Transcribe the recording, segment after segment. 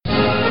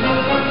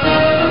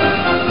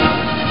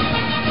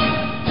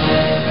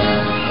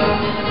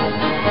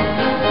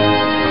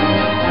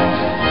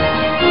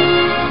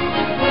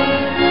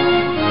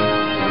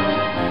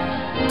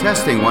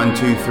Testing 1,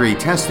 2, 3.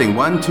 Testing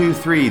 1, 2,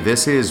 3.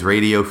 This is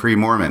Radio Free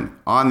Mormon,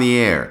 on the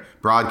air,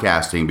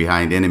 broadcasting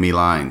behind enemy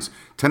lines.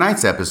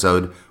 Tonight's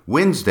episode,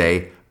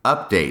 Wednesday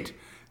Update.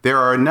 There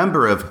are a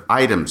number of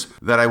items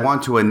that I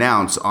want to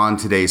announce on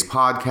today's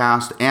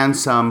podcast and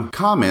some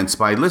comments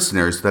by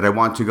listeners that I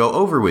want to go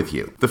over with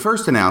you. The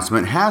first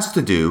announcement has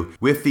to do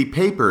with the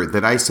paper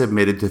that I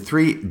submitted to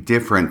 3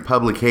 different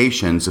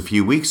publications a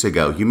few weeks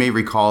ago. You may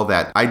recall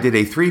that I did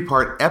a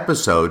 3-part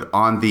episode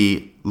on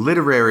the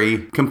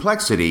literary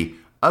complexity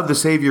of the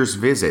Savior's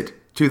visit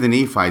to the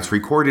Nephites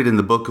recorded in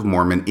the Book of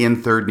Mormon in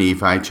 3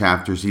 Nephi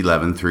chapters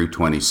 11 through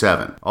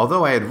 27.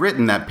 Although I had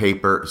written that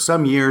paper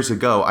some years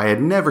ago, I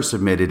had never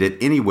submitted it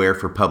anywhere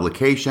for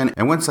publication,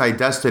 and once I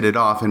dusted it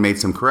off and made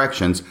some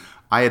corrections,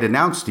 I had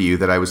announced to you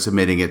that I was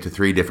submitting it to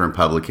 3 different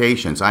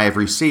publications. I have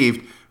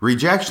received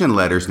rejection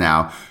letters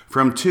now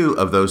from 2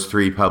 of those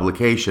 3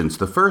 publications.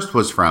 The first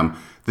was from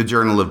the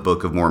Journal of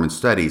Book of Mormon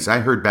Studies. I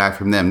heard back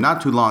from them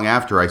not too long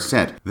after I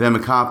sent them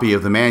a copy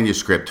of the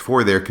manuscript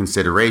for their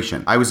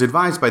consideration. I was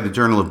advised by the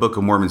Journal of Book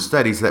of Mormon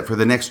Studies that for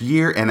the next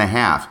year and a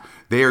half,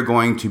 they are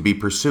going to be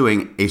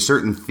pursuing a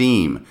certain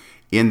theme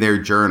in their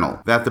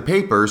journal, that the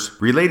papers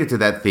related to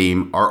that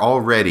theme are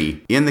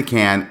already in the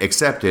can,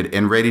 accepted,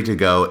 and ready to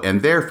go,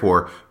 and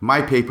therefore my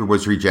paper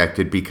was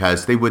rejected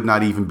because they would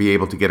not even be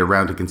able to get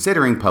around to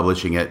considering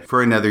publishing it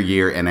for another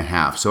year and a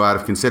half. So out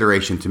of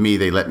consideration to me,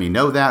 they let me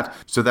know that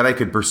so that I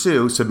could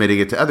pursue submitting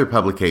it to other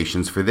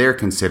publications for their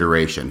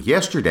consideration.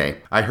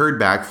 Yesterday, I heard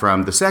back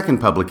from the second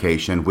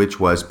publication, which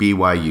was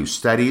BYU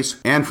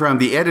Studies, and from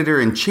the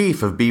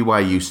editor-in-chief of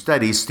BYU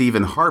Studies,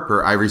 Stephen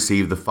Harper, I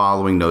received the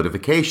following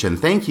notification.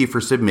 Thank you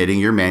for submitting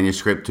your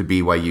manuscript to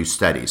BYU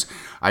Studies.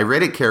 I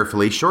read it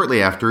carefully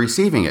shortly after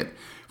receiving it.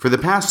 For the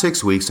past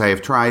 6 weeks, I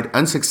have tried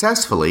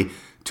unsuccessfully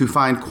to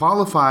find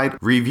qualified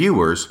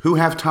reviewers who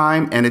have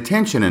time and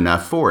attention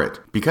enough for it.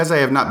 Because I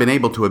have not been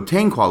able to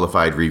obtain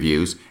qualified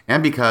reviews,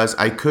 and because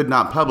I could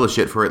not publish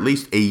it for at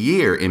least a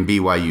year in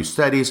BYU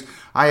Studies,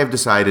 I have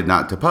decided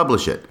not to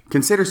publish it.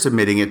 Consider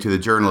submitting it to the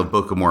Journal of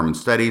Book of Mormon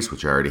Studies,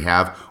 which I already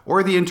have,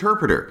 or the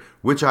Interpreter,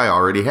 which I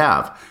already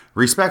have.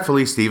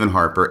 Respectfully, Stephen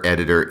Harper,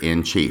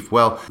 Editor-in-Chief.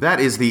 Well,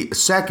 that is the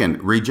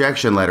second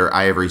rejection letter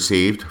I have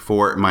received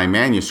for my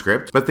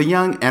manuscript, but the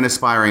young and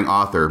aspiring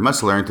author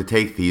must learn to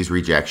take these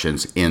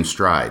rejections in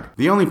stride.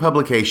 The only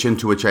publication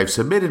to which I've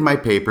submitted my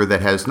paper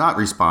that has not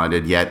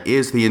responded yet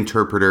is the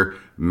Interpreter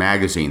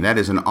magazine. That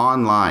is an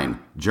online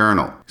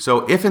journal.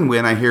 So if and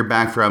when I hear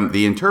back from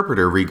the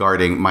Interpreter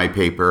regarding my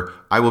paper,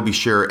 I will be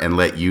sure and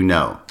let you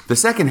know. The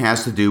second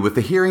has to do with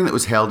the hearing that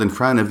was held in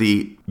front of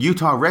the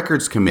Utah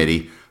Records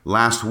Committee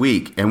last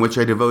week, in which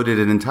I devoted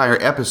an entire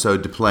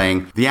episode to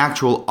playing the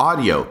actual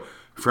audio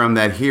from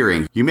that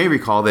hearing. You may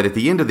recall that at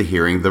the end of the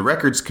hearing, the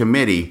Records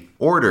Committee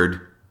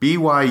ordered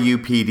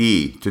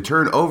BYUPD to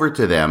turn over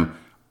to them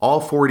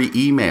all 40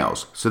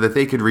 emails so that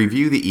they could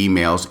review the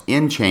emails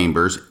in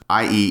chambers,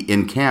 i.e.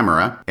 in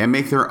camera, and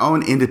make their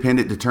own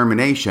independent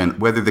determination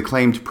whether the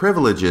claimed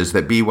privileges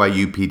that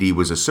BYUPD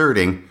was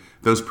asserting,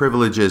 those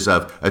privileges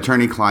of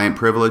attorney-client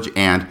privilege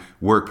and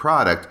work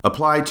product,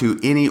 apply to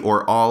any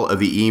or all of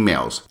the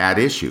emails at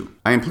issue.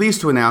 I am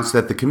pleased to announce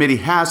that the committee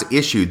has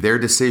issued their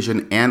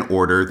decision and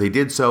order. They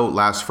did so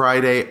last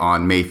Friday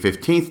on May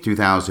 15th,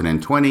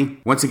 2020.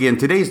 Once again,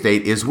 today's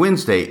date is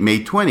Wednesday, May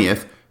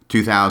 20th,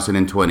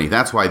 2020.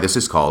 That's why this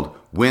is called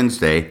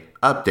Wednesday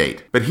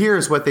Update. But here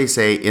is what they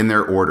say in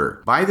their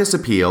order. By this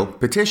appeal,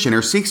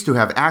 petitioner seeks to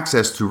have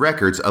access to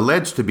records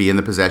alleged to be in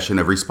the possession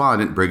of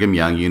respondent Brigham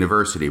Young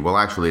University. Well,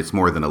 actually, it's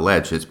more than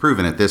alleged. It's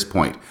proven at this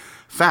point.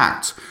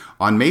 Facts.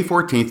 On May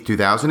 14th,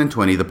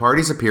 2020, the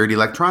parties appeared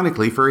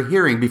electronically for a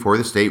hearing before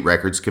the State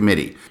Records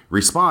Committee.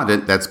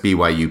 Respondent, that's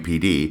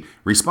BYUPD,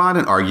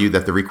 respondent argued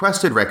that the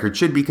requested record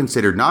should be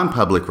considered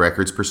non-public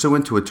records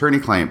pursuant to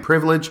attorney-client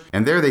privilege,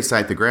 and there they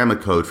cite the Grammar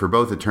Code for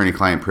both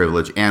attorney-client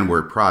privilege and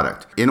work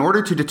product. In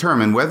order to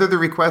determine whether the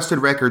requested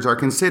records are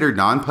considered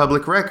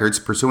non-public records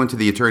pursuant to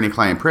the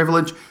attorney-client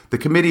privilege, the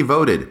committee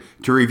voted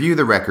to review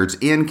the records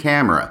in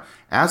camera,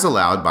 as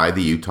allowed by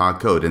the Utah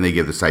Code, and they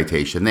give the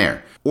citation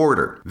there.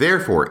 Order.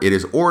 Therefore, it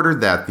is ordered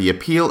that the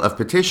appeal of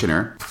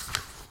petitioner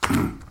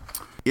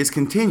is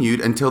continued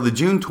until the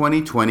June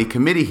 2020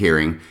 committee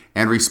hearing,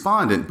 and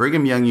respondent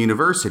Brigham Young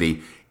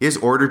University is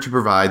ordered to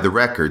provide the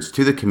records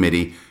to the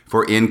committee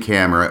for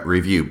in-camera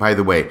review. By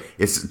the way,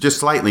 it's just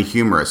slightly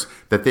humorous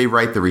that they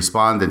write the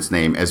respondent's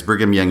name as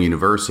Brigham Young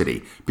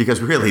University,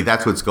 because really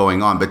that's what's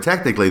going on. But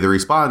technically, the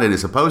respondent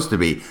is supposed to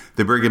be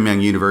the Brigham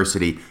Young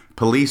University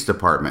Police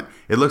Department.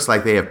 It looks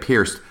like they have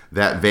pierced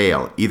that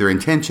veil, either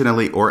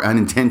intentionally or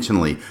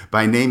unintentionally,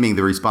 by naming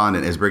the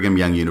respondent as Brigham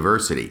Young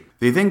University.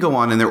 They then go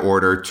on in their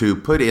order to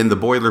put in the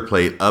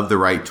boilerplate of the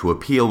right to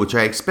appeal, which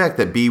I expect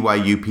that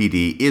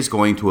BYUPD is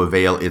going to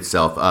avail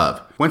itself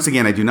of. Once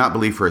again, I do not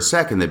believe for a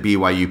second that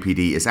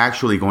BYUPD is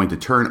actually going to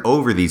turn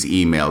over these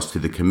emails to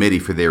the committee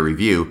for their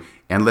review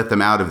and let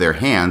them out of their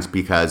hands,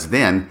 because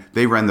then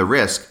they run the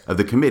risk of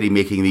the committee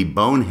making the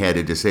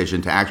boneheaded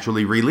decision to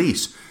actually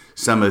release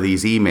some of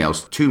these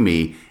emails to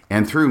me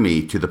and through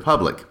me to the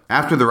public.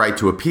 After the right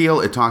to appeal,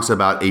 it talks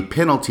about a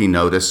penalty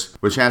notice,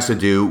 which has to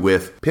do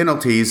with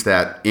penalties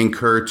that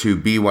incur to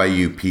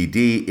BYU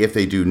PD if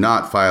they do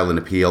not file an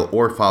appeal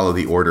or follow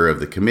the order of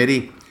the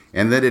committee.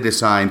 And then it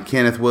assigned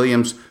Kenneth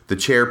Williams, the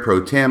chair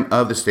pro tem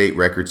of the State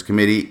Records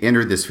Committee,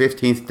 entered this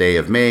 15th day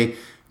of May,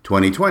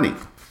 2020.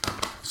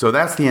 So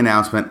that's the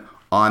announcement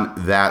on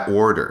that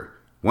order.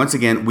 Once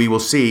again, we will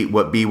see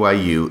what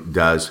BYU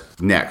does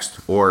next,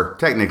 or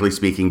technically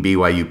speaking,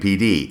 BYU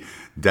PD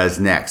does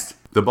next.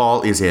 The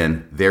ball is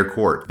in their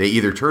court. They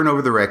either turn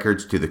over the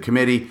records to the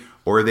committee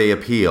or they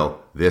appeal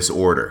this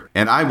order.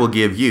 And I will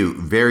give you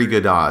very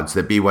good odds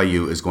that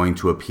BYU is going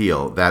to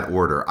appeal that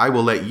order. I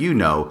will let you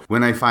know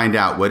when I find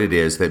out what it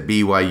is that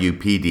BYU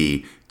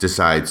PD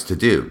decides to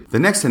do. The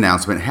next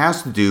announcement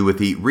has to do with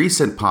the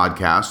recent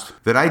podcast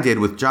that I did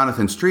with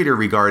Jonathan Streeter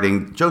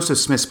regarding Joseph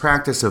Smith's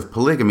practice of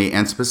polygamy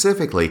and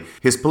specifically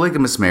his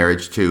polygamous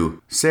marriage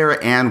to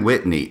Sarah Ann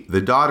Whitney, the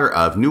daughter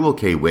of Newell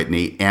K.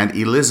 Whitney and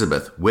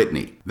Elizabeth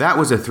Whitney. That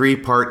was a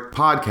 3-part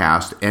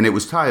podcast and it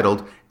was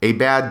titled A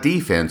Bad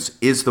Defense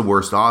is the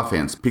Worst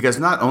Offense, because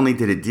not only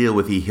did it deal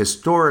with the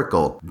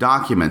historical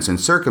documents and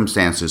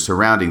circumstances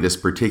surrounding this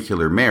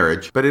particular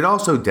marriage, but it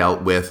also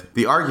dealt with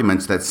the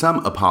arguments that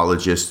some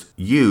apologists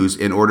use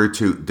in order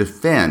to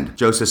defend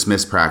Joseph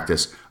Smith's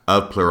practice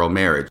of plural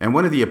marriage. And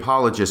one of the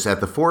apologists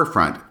at the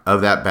forefront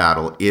of that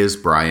battle is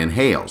Brian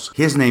Hales.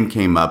 His name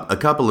came up a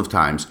couple of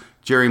times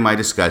during my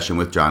discussion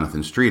with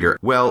Jonathan Streeter.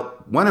 Well,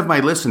 one of my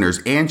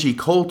listeners, Angie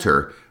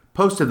Coulter,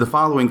 posted the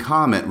following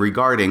comment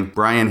regarding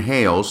Brian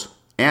Hales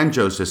and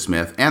Joseph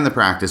Smith and the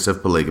practice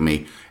of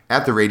polygamy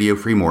at the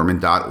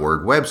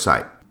radiofreemormon.org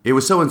website. It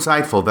was so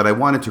insightful that I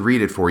wanted to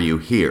read it for you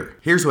here.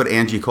 Here's what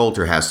Angie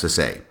Coulter has to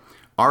say.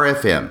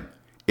 RFM,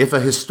 if a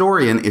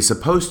historian is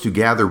supposed to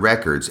gather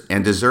records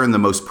and discern the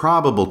most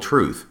probable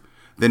truth,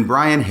 then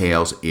Brian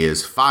Hales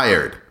is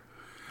fired.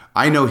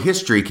 I know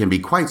history can be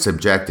quite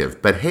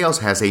subjective, but Hales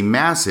has a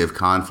massive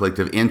conflict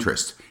of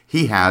interest.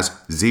 He has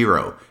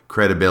zero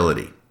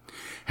credibility.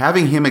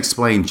 Having him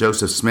explain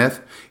Joseph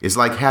Smith is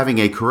like having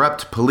a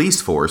corrupt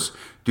police force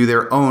do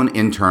their own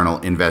internal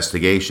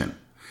investigation.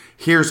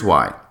 Here's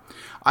why.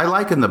 I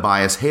liken the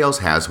bias Hales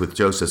has with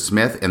Joseph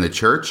Smith and the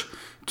church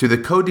to the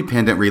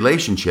codependent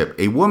relationship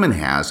a woman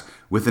has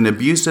with an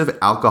abusive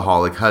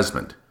alcoholic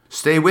husband.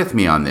 Stay with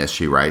me on this,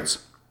 she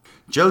writes.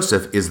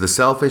 Joseph is the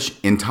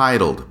selfish,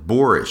 entitled,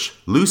 boorish,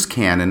 loose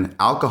cannon,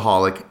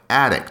 alcoholic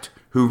addict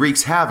who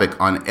wreaks havoc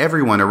on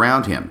everyone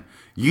around him,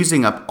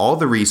 using up all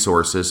the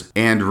resources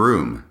and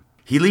room.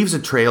 He leaves a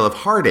trail of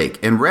heartache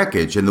and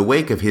wreckage in the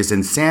wake of his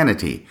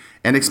insanity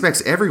and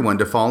expects everyone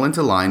to fall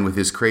into line with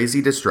his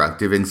crazy,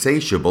 destructive,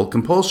 insatiable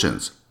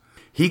compulsions.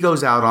 He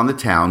goes out on the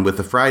town with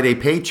a Friday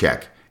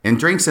paycheck and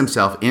drinks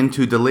himself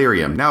into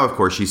delirium. Now, of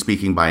course, she's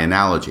speaking by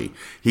analogy.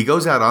 He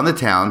goes out on the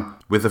town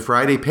with a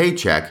Friday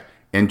paycheck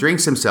and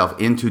drinks himself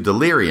into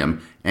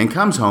delirium and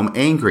comes home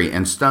angry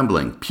and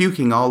stumbling,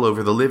 puking all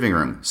over the living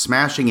room,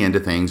 smashing into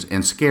things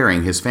and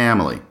scaring his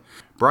family.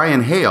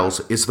 Brian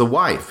Hales is the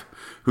wife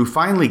who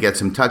finally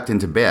gets him tucked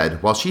into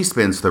bed while she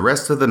spends the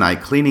rest of the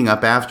night cleaning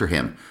up after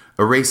him,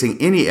 erasing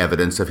any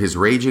evidence of his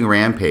raging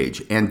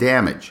rampage and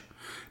damage.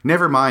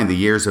 Never mind the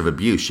years of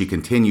abuse she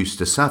continues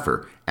to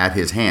suffer at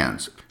his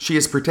hands. She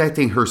is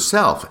protecting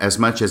herself as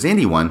much as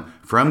anyone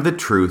from the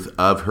truth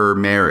of her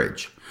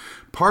marriage.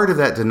 Part of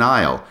that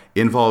denial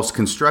involves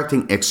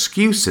constructing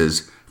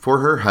excuses for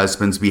her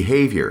husband's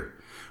behavior,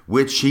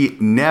 which she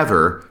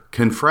never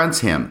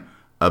confronts him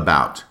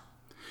about.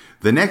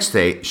 The next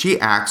day, she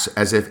acts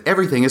as if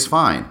everything is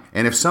fine,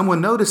 and if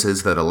someone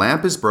notices that a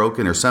lamp is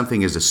broken or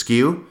something is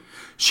askew,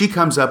 she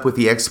comes up with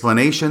the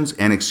explanations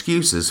and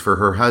excuses for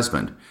her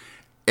husband,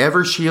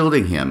 ever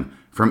shielding him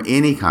from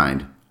any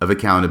kind of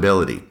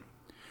accountability.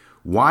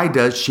 Why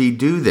does she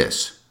do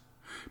this?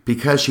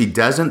 Because she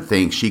doesn't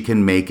think she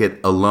can make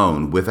it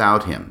alone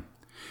without him.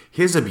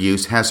 His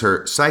abuse has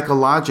her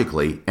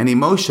psychologically and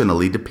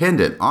emotionally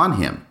dependent on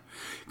him,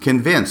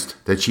 convinced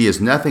that she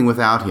is nothing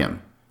without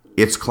him.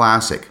 It's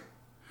classic.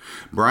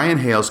 Brian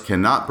Hales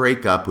cannot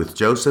break up with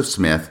Joseph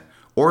Smith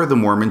or the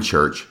Mormon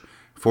Church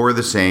for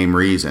the same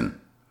reason.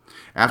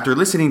 After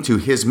listening to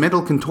his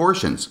mental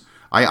contortions,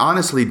 I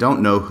honestly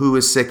don't know who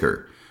is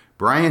sicker,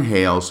 Brian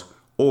Hales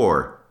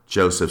or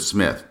Joseph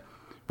Smith.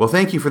 Well,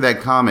 thank you for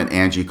that comment,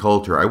 Angie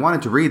Coulter. I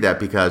wanted to read that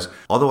because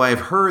although I have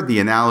heard the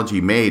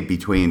analogy made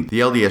between the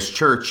LDS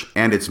Church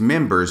and its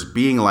members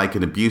being like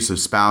an abusive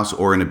spouse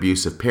or an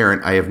abusive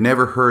parent, I have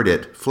never heard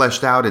it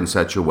fleshed out in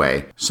such a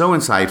way, so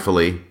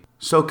insightfully,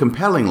 so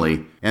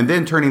compellingly, and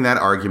then turning that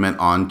argument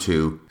on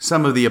to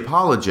some of the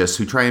apologists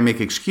who try and make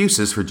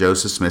excuses for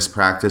Joseph Smith's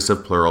practice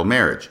of plural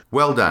marriage.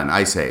 Well done,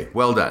 I say.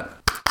 Well done.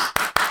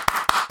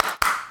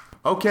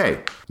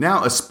 Okay,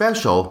 Now, a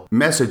special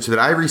message that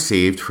I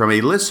received from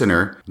a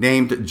listener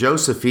named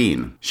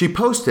Josephine. She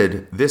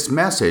posted this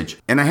message,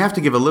 and I have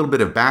to give a little bit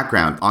of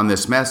background on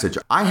this message.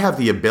 I have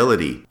the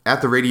ability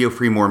at the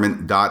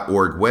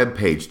radiofreemormon.org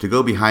webpage to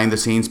go behind the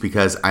scenes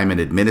because I'm an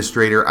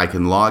administrator. I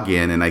can log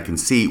in and I can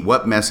see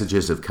what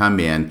messages have come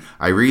in.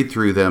 I read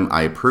through them,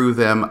 I approve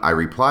them, I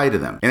reply to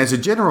them. And as a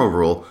general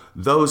rule,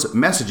 those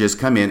messages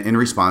come in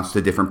response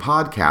to different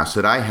podcasts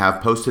that I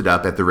have posted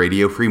up at the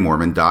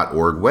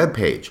radiofreemormon.org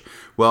webpage.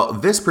 Well,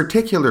 this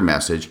particular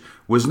message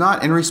was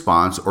not in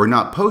response or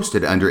not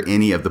posted under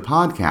any of the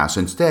podcasts.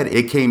 Instead,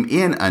 it came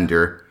in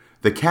under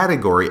the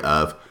category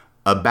of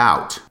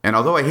about. And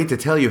although I hate to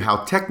tell you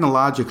how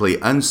technologically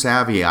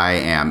unsavvy I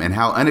am and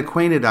how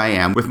unacquainted I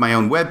am with my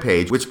own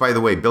webpage, which by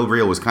the way, Bill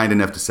Reel was kind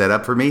enough to set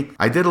up for me,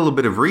 I did a little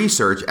bit of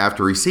research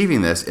after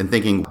receiving this and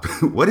thinking,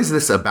 what is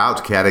this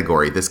about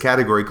category? This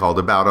category called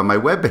about on my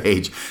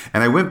webpage.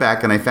 And I went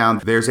back and I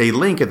found there's a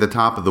link at the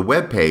top of the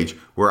webpage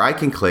where I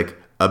can click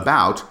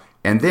about,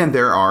 and then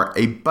there are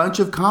a bunch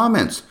of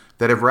comments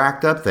that have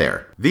racked up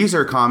there. These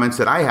are comments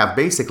that I have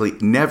basically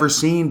never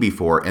seen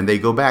before, and they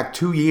go back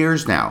 2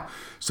 years now.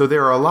 So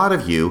there are a lot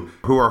of you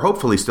who are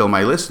hopefully still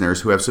my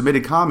listeners who have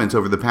submitted comments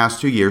over the past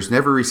 2 years,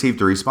 never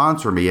received a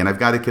response from me, and I've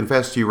got to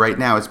confess to you right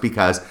now, it's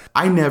because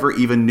I never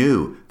even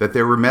knew that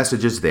there were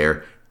messages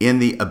there in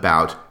the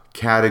about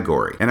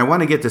category. And I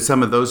want to get to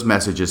some of those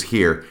messages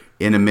here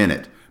in a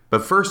minute.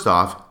 But first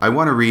off, I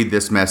want to read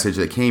this message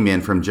that came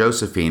in from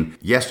Josephine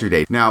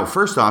yesterday. Now,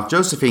 first off,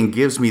 Josephine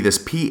gives me this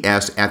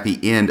PS at the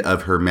end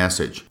of her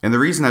message. And the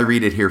reason I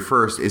read it here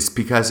first is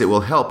because it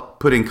will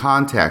help put in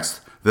context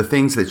the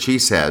things that she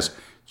says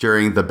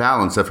during the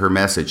balance of her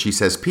message. She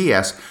says,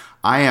 P.S.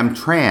 I am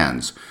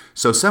trans.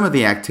 So some of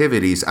the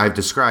activities I've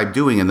described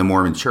doing in the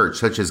Mormon church,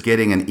 such as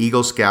getting an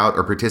Eagle Scout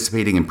or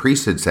participating in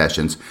priesthood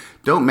sessions,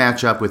 don't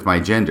match up with my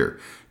gender.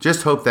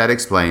 Just hope that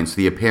explains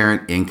the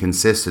apparent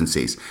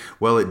inconsistencies.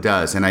 Well, it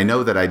does. And I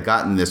know that I'd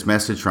gotten this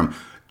message from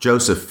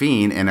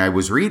Josephine, and I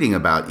was reading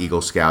about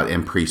Eagle Scout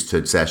and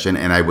priesthood session,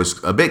 and I was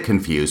a bit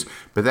confused,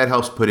 but that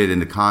helps put it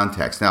into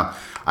context. Now,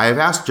 I have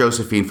asked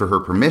Josephine for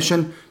her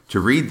permission to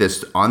read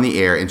this on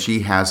the air, and she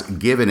has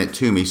given it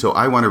to me, so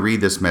I want to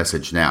read this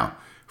message now.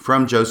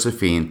 From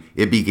Josephine,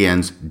 it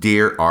begins,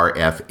 Dear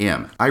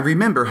RFM. I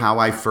remember how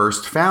I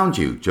first found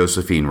you,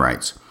 Josephine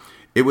writes.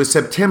 It was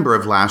September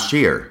of last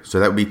year, so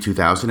that would be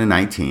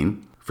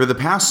 2019. For the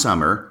past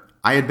summer,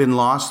 I had been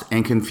lost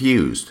and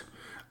confused.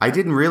 I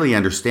didn't really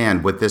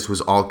understand what this was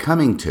all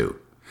coming to.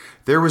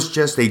 There was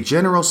just a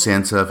general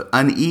sense of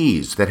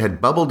unease that had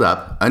bubbled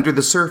up under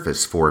the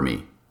surface for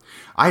me.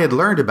 I had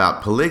learned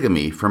about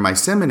polygamy from my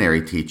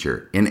seminary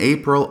teacher in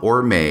April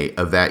or May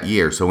of that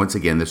year, so once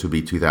again, this would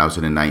be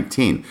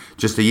 2019,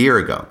 just a year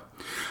ago.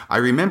 I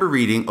remember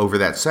reading over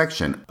that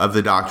section of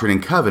the Doctrine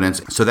and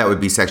Covenants, so that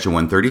would be section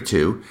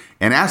 132,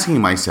 and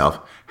asking myself,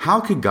 how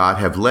could God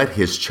have let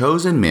his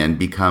chosen men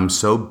become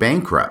so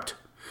bankrupt?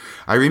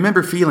 I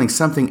remember feeling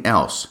something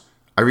else.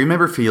 I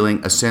remember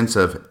feeling a sense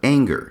of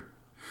anger.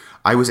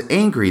 I was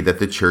angry that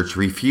the church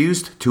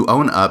refused to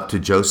own up to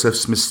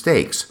Joseph's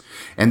mistakes,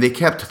 and they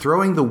kept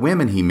throwing the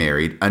women he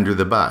married under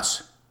the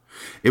bus.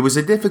 It was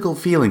a difficult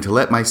feeling to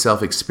let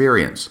myself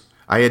experience.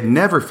 I had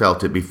never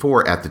felt it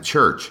before at the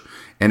church,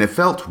 and it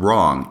felt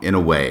wrong in a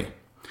way.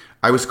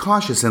 I was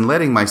cautious in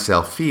letting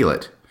myself feel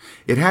it.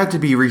 It had to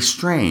be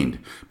restrained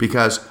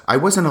because I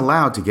wasn't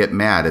allowed to get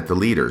mad at the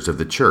leaders of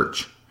the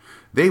church.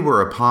 They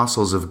were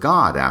apostles of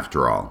God,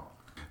 after all.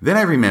 Then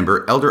I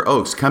remember Elder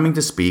Oaks coming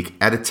to speak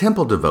at a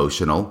temple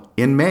devotional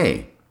in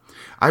May.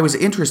 I was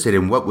interested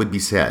in what would be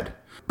said,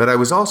 but I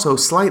was also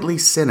slightly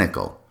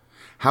cynical.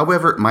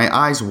 However, my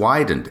eyes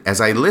widened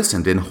as I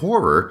listened in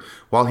horror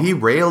while he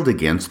railed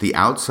against the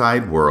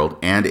outside world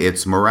and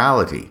its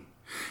morality.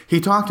 He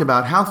talked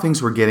about how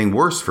things were getting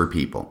worse for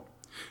people.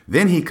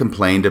 Then he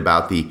complained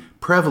about the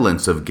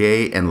prevalence of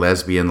gay and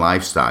lesbian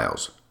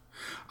lifestyles.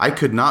 I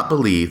could not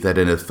believe that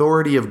an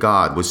authority of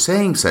God was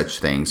saying such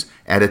things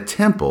at a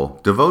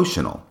temple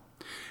devotional.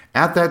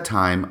 At that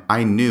time,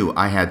 I knew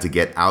I had to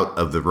get out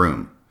of the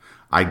room.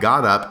 I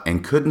got up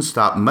and couldn't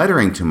stop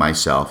muttering to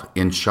myself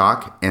in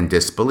shock and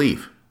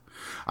disbelief.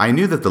 I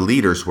knew that the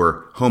leaders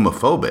were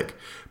homophobic,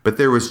 but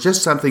there was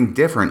just something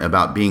different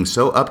about being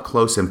so up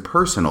close and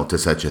personal to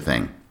such a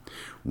thing.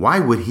 Why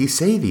would he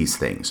say these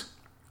things?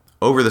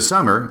 Over the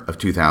summer of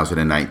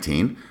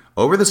 2019,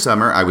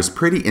 I was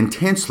pretty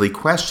intensely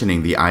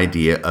questioning the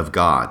idea of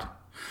God.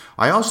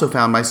 I also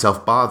found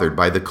myself bothered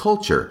by the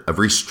culture of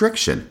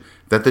restriction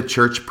that the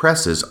church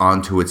presses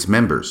onto its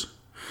members.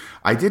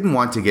 I didn't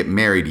want to get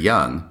married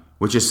young,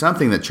 which is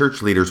something that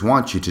church leaders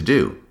want you to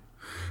do.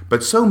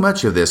 But so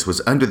much of this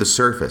was under the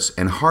surface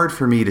and hard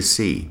for me to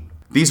see.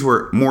 These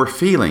were more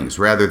feelings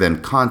rather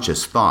than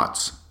conscious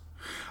thoughts.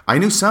 I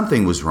knew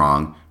something was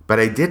wrong, but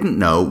I didn't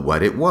know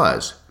what it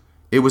was.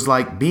 It was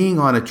like being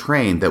on a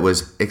train that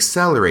was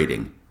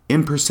accelerating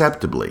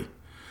imperceptibly.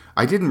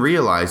 I didn't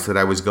realize that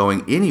I was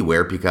going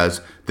anywhere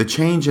because the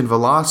change in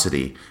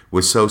velocity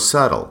was so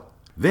subtle.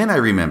 Then I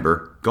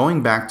remember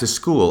going back to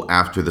school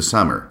after the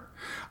summer.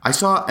 I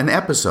saw an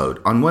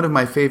episode on one of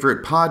my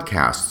favorite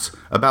podcasts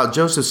about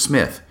Joseph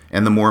Smith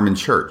and the Mormon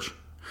Church.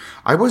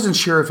 I wasn't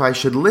sure if I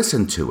should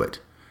listen to it.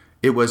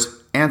 It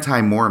was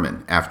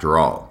anti-Mormon, after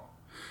all.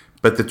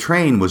 But the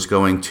train was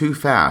going too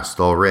fast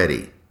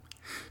already.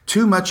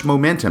 Too much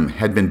momentum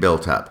had been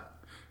built up.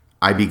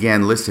 I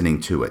began listening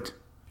to it,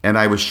 and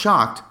I was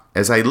shocked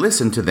as I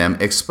listened to them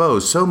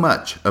expose so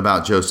much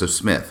about Joseph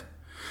Smith.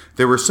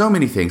 There were so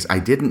many things I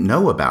didn't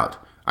know about.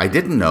 I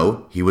didn't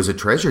know he was a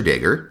treasure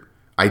digger.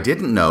 I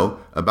didn't know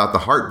about the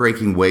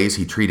heartbreaking ways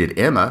he treated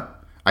Emma.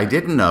 I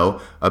didn't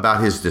know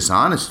about his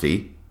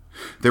dishonesty.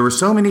 There were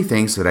so many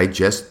things that I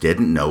just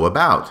didn't know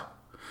about.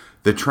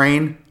 The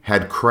train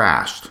had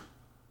crashed.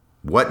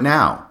 What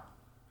now?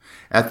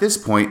 At this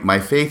point, my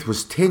faith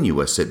was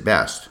tenuous at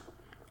best.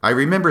 I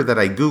remember that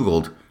I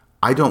Googled,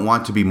 "I don't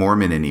want to be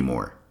Mormon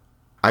anymore."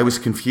 I was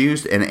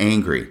confused and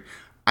angry.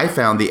 I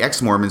found the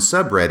ex-Mormon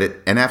subreddit,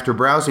 and after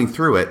browsing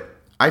through it,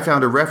 I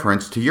found a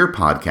reference to your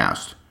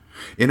podcast.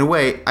 In a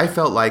way, I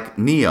felt like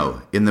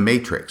Neo in the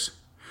Matrix.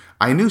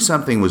 I knew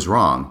something was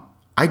wrong.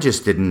 I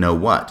just didn't know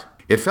what.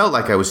 It felt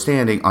like I was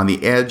standing on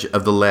the edge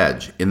of the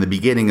ledge in the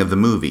beginning of the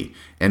movie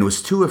and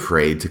was too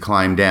afraid to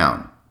climb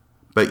down.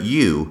 But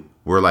you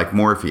were like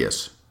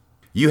Morpheus.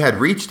 You had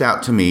reached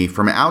out to me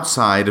from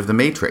outside of the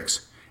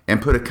Matrix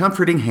and put a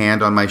comforting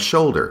hand on my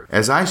shoulder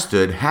as I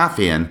stood half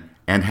in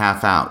and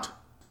half out.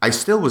 I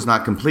still was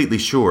not completely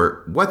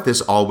sure what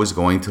this all was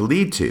going to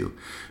lead to,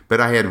 but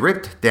I had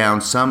ripped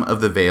down some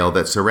of the veil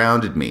that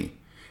surrounded me,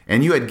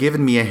 and you had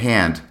given me a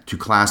hand to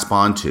clasp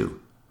onto.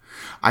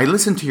 I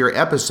listened to your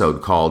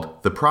episode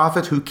called "The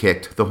Prophet Who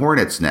Kicked the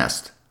Hornet's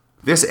Nest."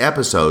 This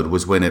episode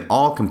was when it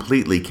all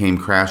completely came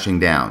crashing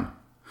down.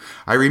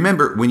 I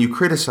remember when you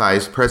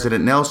criticized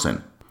President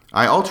Nelson.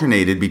 I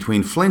alternated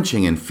between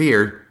flinching in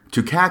fear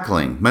to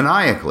cackling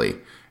maniacally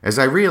as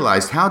I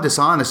realized how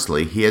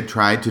dishonestly he had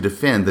tried to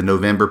defend the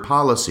November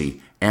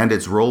policy and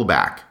its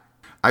rollback.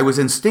 I was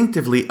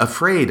instinctively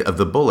afraid of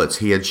the bullets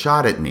he had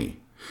shot at me,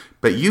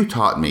 but you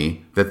taught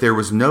me that there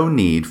was no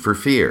need for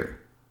fear.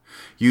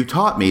 You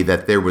taught me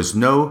that there was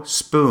no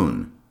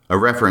spoon, a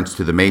reference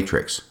to the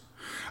Matrix.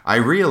 I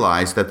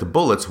realized that the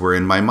bullets were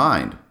in my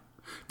mind.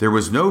 There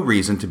was no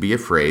reason to be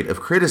afraid of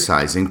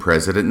criticizing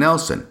President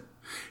Nelson.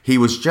 He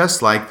was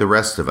just like the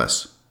rest of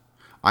us.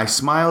 I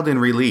smiled in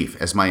relief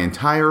as my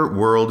entire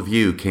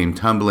worldview came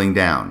tumbling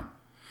down.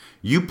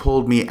 You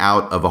pulled me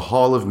out of a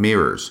hall of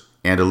mirrors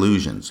and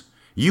illusions.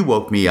 You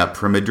woke me up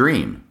from a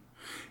dream.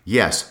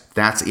 Yes,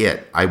 that's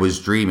it. I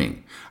was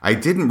dreaming. I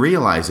didn't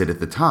realize it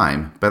at the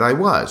time, but I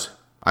was.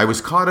 I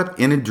was caught up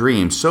in a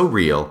dream so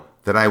real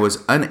that I was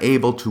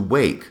unable to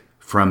wake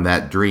from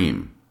that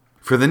dream.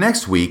 For the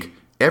next week,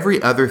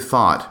 every other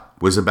thought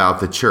was about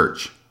the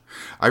church.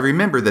 I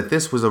remember that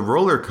this was a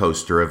roller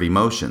coaster of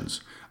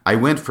emotions. I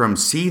went from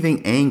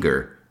seething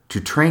anger to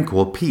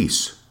tranquil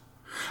peace.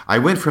 I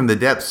went from the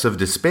depths of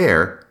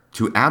despair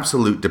to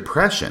absolute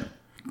depression.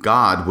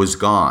 God was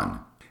gone.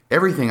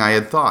 Everything I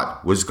had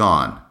thought was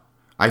gone.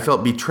 I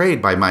felt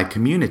betrayed by my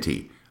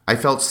community. I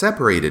felt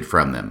separated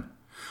from them.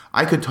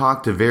 I could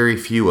talk to very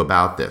few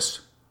about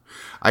this.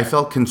 I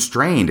felt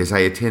constrained as I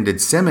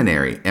attended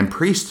seminary and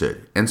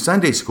priesthood and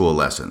Sunday school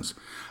lessons.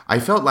 I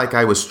felt like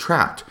I was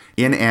trapped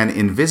in an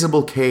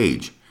invisible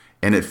cage,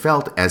 and it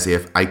felt as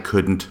if I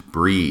couldn't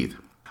breathe.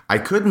 I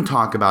couldn't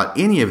talk about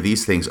any of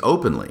these things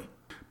openly,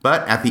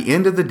 but at the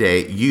end of the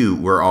day, you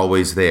were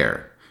always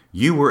there.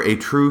 You were a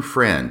true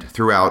friend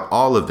throughout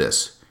all of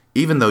this,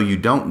 even though you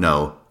don't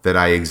know that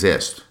I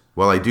exist.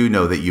 Well, I do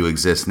know that you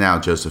exist now,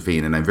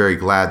 Josephine, and I'm very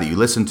glad that you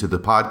listened to the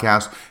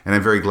podcast, and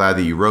I'm very glad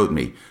that you wrote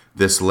me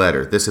this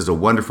letter. This is a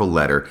wonderful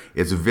letter.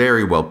 It's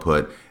very well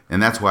put,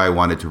 and that's why I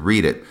wanted to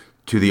read it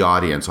to the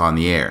audience on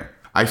the air.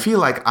 I feel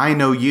like I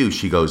know you,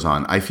 she goes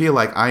on. I feel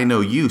like I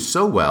know you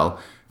so well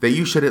that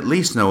you should at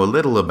least know a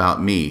little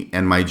about me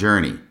and my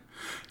journey.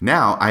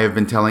 Now I have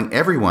been telling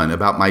everyone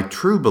about my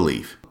true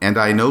belief, and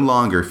I no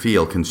longer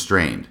feel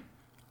constrained.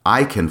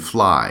 I can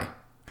fly,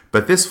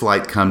 but this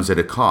flight comes at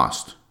a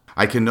cost.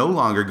 I can no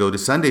longer go to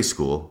Sunday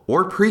school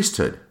or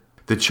priesthood.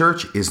 The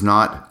church is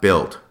not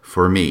built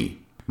for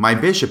me. My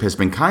bishop has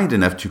been kind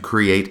enough to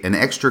create an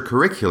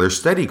extracurricular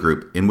study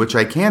group in which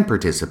I can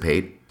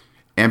participate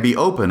and be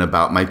open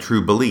about my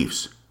true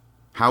beliefs.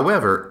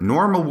 However,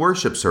 normal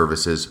worship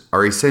services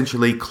are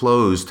essentially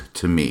closed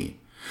to me,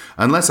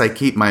 unless I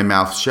keep my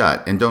mouth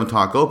shut and don't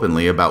talk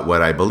openly about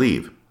what I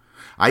believe.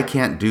 I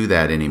can't do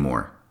that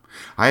anymore.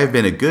 I have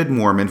been a good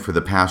Mormon for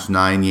the past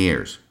 9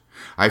 years.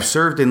 I've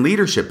served in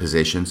leadership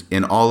positions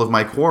in all of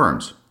my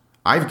quorums.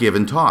 I've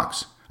given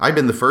talks. I've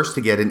been the first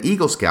to get an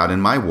Eagle Scout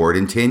in my ward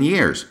in 10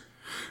 years.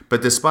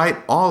 But despite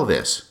all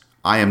this,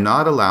 I am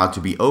not allowed to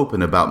be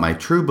open about my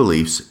true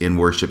beliefs in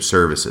worship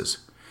services.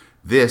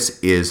 This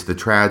is the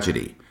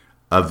tragedy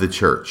of the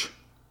church.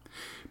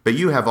 But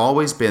you have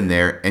always been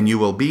there, and you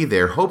will be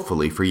there,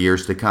 hopefully, for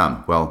years to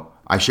come. Well,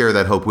 I share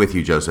that hope with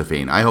you,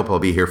 Josephine. I hope I'll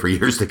be here for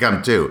years to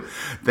come, too.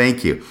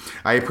 Thank you.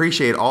 I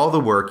appreciate all the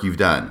work you've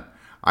done.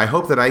 I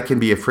hope that I can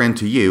be a friend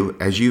to you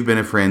as you've been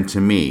a friend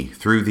to me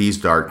through these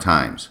dark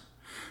times.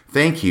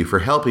 Thank you for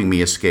helping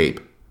me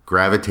escape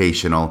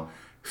gravitational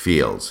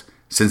fields.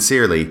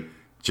 Sincerely,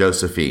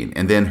 Josephine.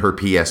 And then her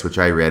P.S., which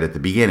I read at the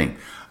beginning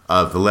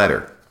of the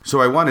letter.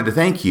 So I wanted to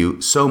thank you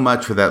so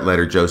much for that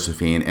letter,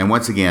 Josephine. And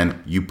once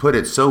again, you put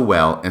it so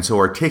well and so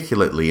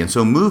articulately and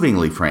so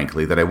movingly,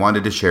 frankly, that I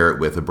wanted to share it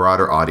with a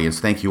broader audience.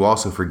 Thank you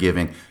also for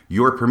giving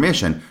your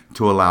permission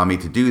to allow me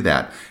to do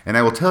that. And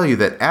I will tell you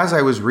that as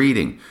I was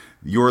reading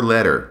your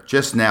letter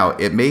just now,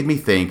 it made me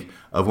think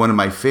of one of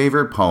my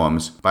favorite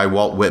poems by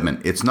Walt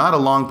Whitman. It's not a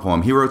long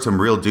poem. He wrote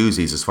some real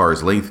doozies as far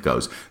as length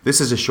goes.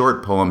 This is a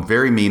short poem,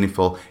 very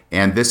meaningful,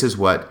 and this is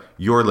what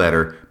your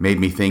letter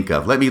made me think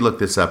of. Let me look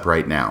this up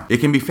right now.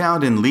 It can be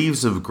found in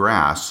Leaves of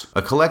Grass,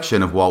 a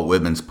collection of Walt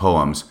Whitman's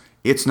poems.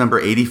 It's number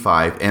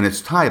 85, and it's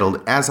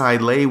titled, As I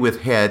Lay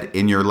with Head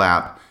in Your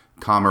Lap,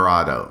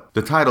 Camarado.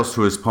 The titles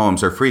to his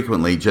poems are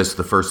frequently just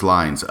the first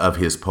lines of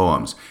his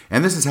poems.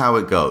 And this is how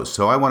it goes.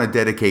 So I want to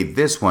dedicate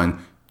this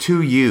one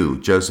to you,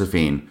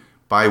 Josephine,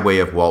 by way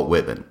of Walt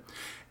Whitman.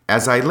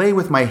 As I lay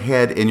with my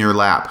head in your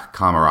lap,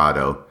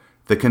 Camarado,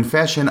 the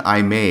confession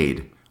I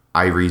made,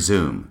 I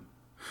resume.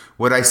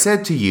 What I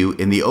said to you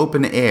in the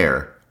open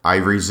air, I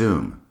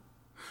resume.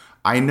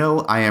 I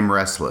know I am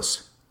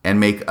restless, and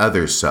make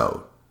others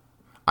so.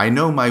 I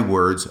know my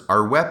words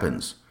are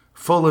weapons,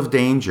 full of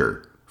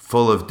danger,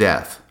 full of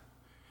death.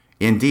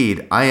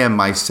 Indeed, I am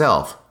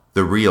myself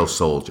the real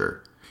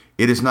soldier.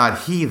 It is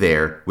not he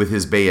there with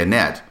his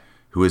bayonet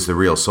who is the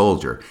real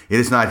soldier. It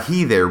is not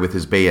he there with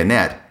his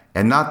bayonet,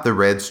 and not the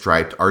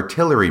red-striped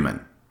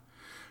artilleryman.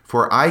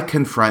 For I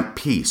confront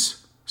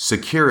peace,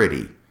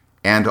 security,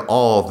 and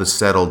all the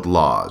settled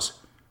laws,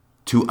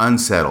 to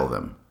unsettle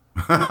them.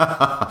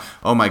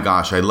 Oh my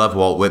gosh, I love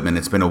Walt Whitman.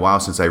 It's been a while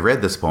since I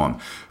read this poem.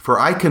 For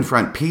I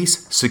confront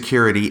peace,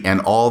 security,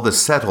 and all the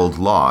settled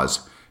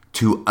laws,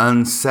 to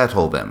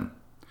unsettle them.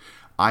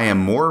 I am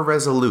more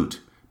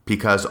resolute,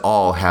 because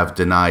all have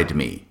denied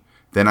me,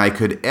 than I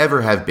could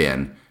ever have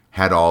been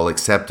had all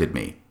accepted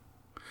me.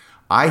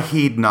 I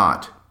heed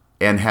not,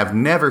 and have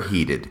never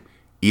heeded,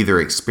 either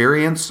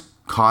experience,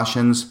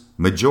 cautions,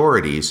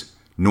 majorities,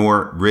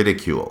 nor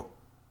ridicule.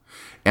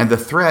 And the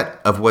threat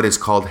of what is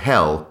called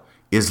hell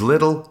is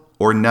little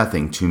or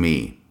nothing to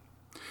me.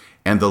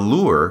 And the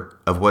lure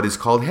of what is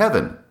called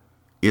heaven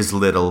is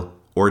little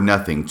or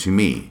nothing to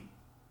me.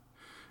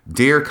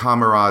 Dear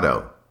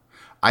Camarado,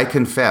 I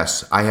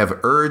confess I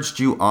have urged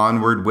you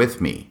onward with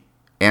me,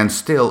 and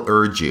still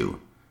urge you,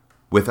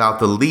 without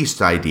the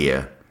least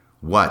idea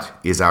what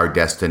is our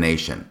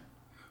destination,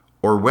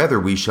 or whether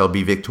we shall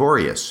be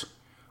victorious,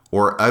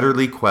 or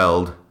utterly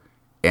quelled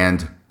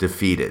and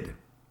defeated.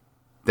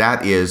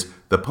 That is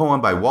the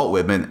poem by Walt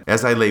Whitman,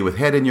 As I Lay with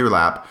Head in Your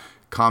Lap,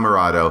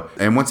 Camarado.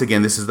 And once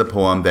again, this is the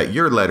poem that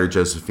your letter,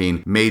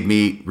 Josephine, made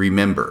me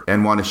remember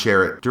and want to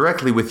share it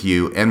directly with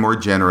you and more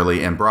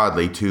generally and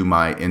broadly to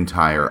my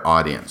entire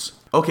audience.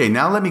 Okay,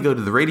 now let me go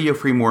to the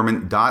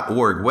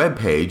radiofreemormon.org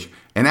webpage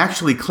and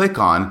actually click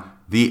on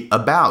the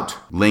About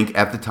link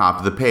at the top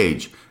of the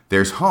page.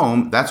 There's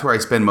Home, that's where I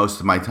spend most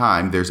of my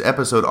time. There's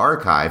Episode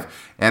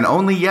Archive, and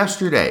only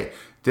yesterday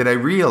did I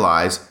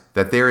realize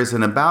that there is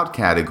an About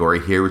category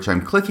here, which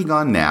I'm clicking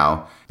on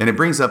now, and it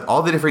brings up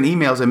all the different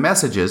emails and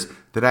messages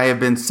that I have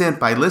been sent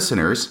by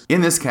listeners in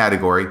this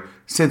category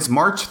since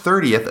March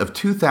 30th of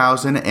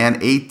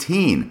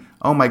 2018.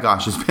 Oh my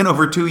gosh, it's been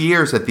over 2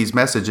 years that these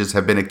messages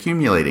have been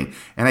accumulating,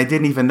 and I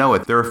didn't even know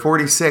it. There are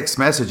 46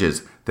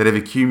 messages that have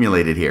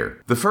accumulated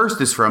here. The first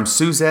is from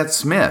Suzette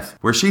Smith,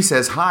 where she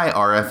says, Hi,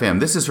 RFM.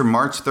 This is from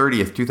March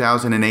 30th,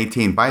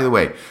 2018. By the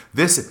way,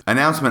 this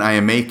announcement I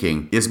am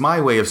making is my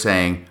way of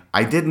saying,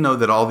 I didn't know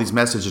that all these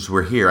messages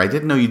were here. I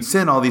didn't know you'd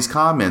send all these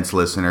comments,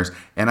 listeners,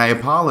 and I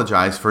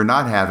apologize for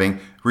not having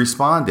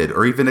responded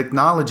or even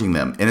acknowledging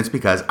them. And it's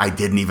because I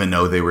didn't even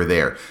know they were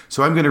there.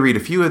 So I'm going to read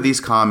a few of these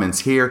comments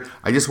here.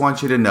 I just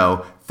want you to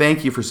know,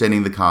 thank you for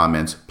sending the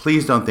comments.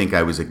 Please don't think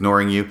I was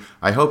ignoring you.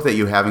 I hope that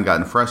you haven't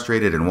gotten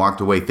frustrated and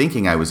walked away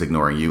thinking I was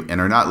ignoring you and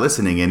are not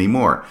listening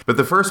anymore. But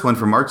the first one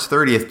from March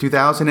 30th,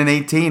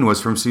 2018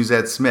 was from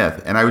Suzette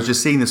Smith. And I was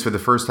just seeing this for the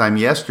first time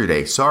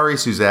yesterday. Sorry,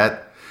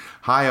 Suzette.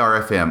 Hi,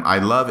 RFM. I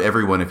love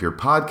every one of your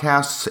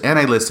podcasts, and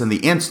I listen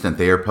the instant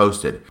they are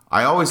posted.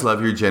 I always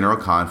love your General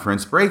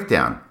Conference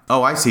breakdown.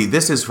 Oh, I see.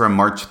 This is from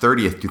March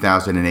 30th,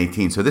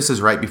 2018. So this is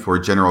right before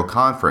General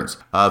Conference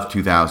of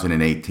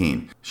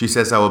 2018. She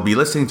says, I will be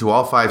listening to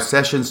all 5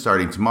 sessions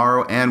starting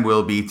tomorrow and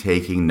will be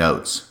taking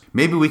notes.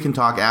 Maybe we can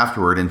talk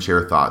afterward and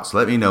share thoughts.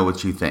 Let me know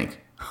what you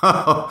think.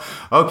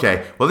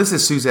 Okay. Well, this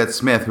is Suzette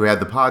Smith, who had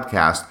the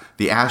podcast,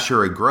 The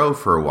Asherah Grow,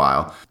 for a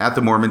while at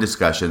the Mormon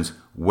Discussions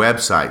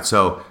website.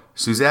 So,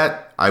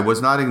 Suzette, I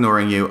was not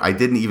ignoring you. I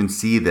didn't even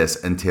see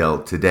this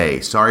until today.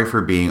 Sorry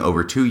for being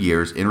over 2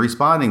 years in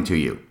responding to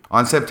you.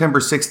 On September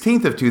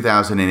 16th of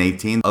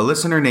 2018, a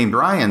listener named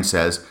Ryan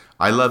says,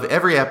 I love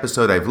every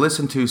episode I've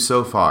listened to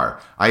so far.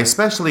 I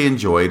especially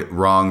enjoyed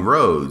Wrong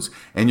Roads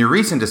and your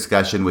recent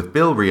discussion with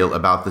Bill Reel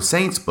about the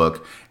Saints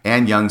book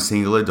and Young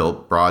Single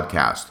Adult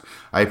broadcast.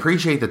 I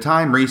appreciate the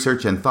time,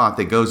 research, and thought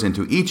that goes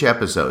into each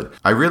episode.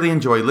 I really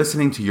enjoy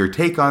listening to your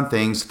take on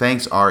things.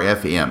 Thanks,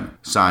 RFM.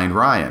 Signed,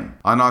 Ryan.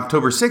 On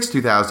October 6,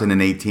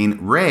 2018,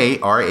 Ray,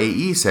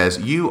 R-A-E, says,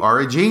 "You are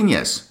a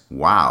genius."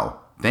 Wow.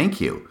 Thank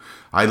you.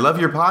 I love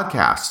your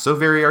podcast. So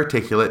very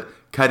articulate,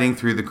 cutting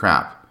through the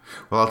crap.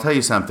 Well, I'll tell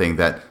you something,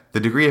 that the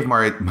degree of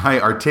my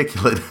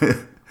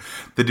articulateness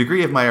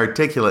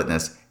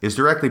is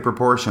directly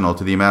proportional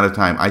to the amount of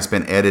time I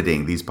spend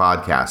editing these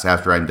podcasts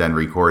after I'm done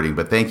recording.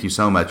 But thank you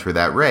so much for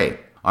that, Ray.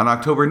 On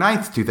October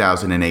 9th,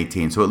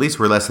 2018, so at least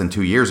we're less than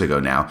 2 years ago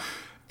now,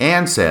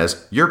 Ann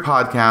says, "Your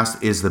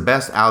podcast is the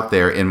best out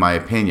there in my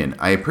opinion.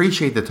 I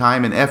appreciate the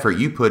time and effort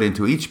you put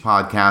into each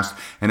podcast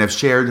and have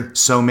shared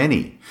so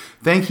many.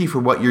 Thank you for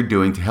what you're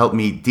doing to help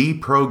me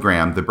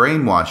deprogram the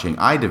brainwashing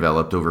I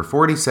developed over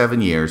 47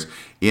 years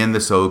in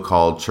the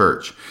so-called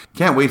church.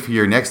 Can't wait for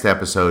your next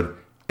episode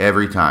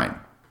every time."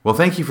 Well,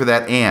 thank you for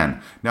that, Ann.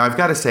 Now, I've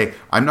got to say,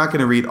 I'm not going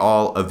to read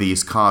all of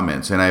these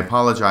comments, and I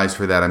apologize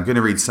for that. I'm going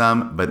to read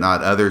some, but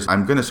not others.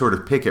 I'm going to sort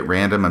of pick at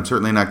random. I'm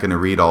certainly not going to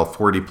read all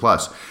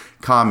 40-plus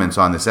comments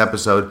on this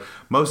episode.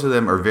 Most of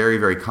them are very,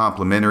 very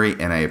complimentary,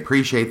 and I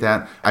appreciate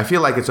that. I feel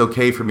like it's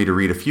okay for me to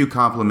read a few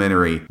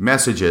complimentary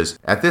messages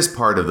at this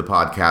part of the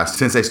podcast,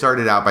 since I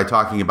started out by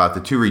talking about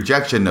the 2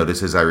 rejection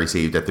notices I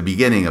received at the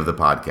beginning of the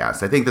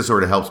podcast. I think this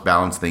sort of helps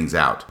balance things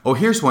out. Oh,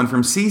 here's one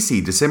from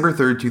Cece, December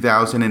 3rd,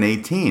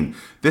 2018.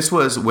 This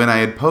was when I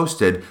had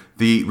posted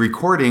the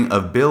recording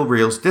of Bill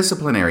Reel's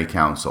disciplinary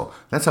council.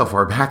 That's how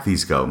far back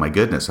these go. My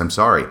goodness, I'm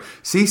sorry.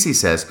 Cece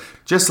says,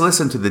 "Just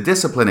listen to the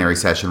disciplinary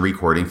session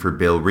recording for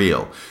Bill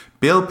Reel.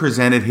 Bill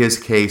presented his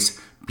case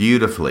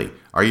beautifully."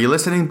 Are you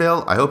listening,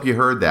 Bill? I hope you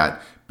heard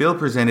that. Bill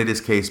presented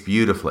his case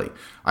beautifully.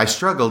 I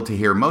struggled to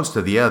hear most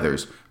of the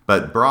others,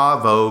 but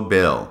bravo,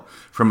 Bill.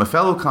 From a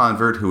fellow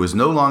convert who is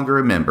no longer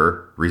a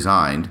member,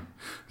 resigned,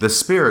 the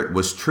Spirit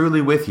was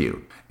truly with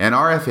you. And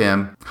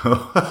RFM,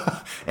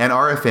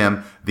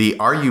 the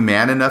 "Are You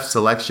Man Enough"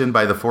 selection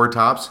by the Four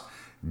Tops,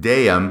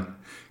 damn,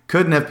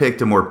 couldn't have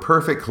picked a more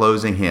perfect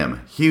closing hymn.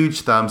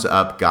 Huge thumbs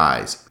up,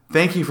 guys.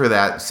 Thank you for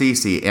that,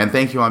 Cece, and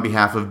thank you on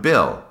behalf of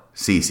Bill,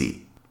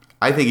 Cece.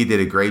 I think he did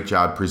a great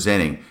job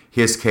presenting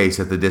his case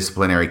at the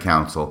disciplinary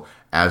council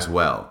as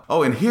well.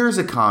 Oh, and here's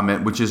a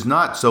comment which is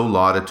not so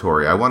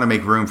laudatory. I want to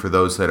make room for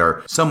those that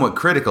are somewhat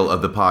critical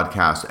of the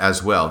podcast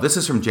as well. This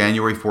is from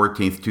January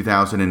 14th,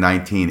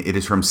 2019. It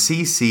is from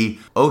CC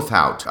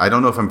Oathout. I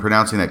don't know if I'm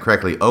pronouncing that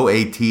correctly.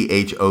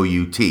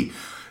 O-A-T-H-O-U-T.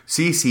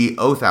 CC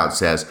Oathout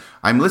says,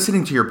 "I'm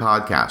listening to your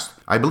podcast.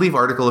 I believe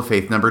Article of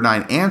Faith number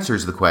 9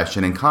 answers the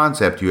question and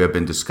concept you have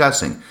been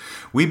discussing.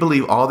 We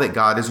believe all that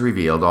God has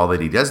revealed, all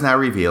that he does now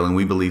reveal, and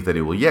we believe that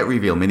he will yet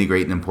reveal many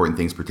great and important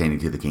things pertaining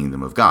to the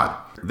kingdom of God."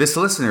 This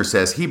listener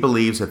says he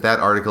believes that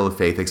Article of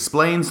Faith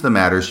explains the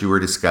matters you were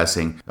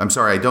discussing. I'm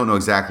sorry, I don't know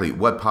exactly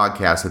what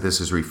podcast that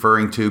this is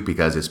referring to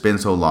because it's been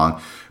so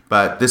long,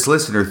 but this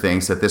listener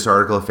thinks that this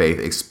Article of Faith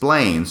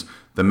explains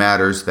the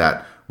matters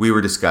that we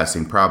were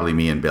discussing, probably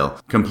me and Bill,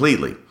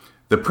 completely.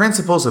 "The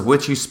principles of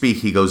which you speak,"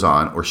 he goes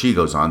on, or she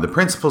goes on, "the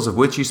principles of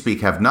which you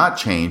speak have not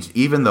changed,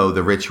 even though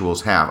the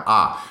rituals have."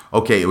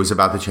 Okay, it was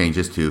about the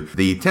changes to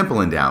the temple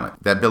endowment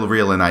that Bill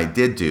Reel and I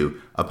did do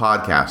a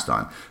podcast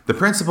on. "The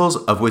principles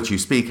of which you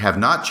speak have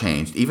not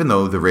changed, even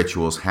though the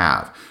rituals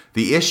have.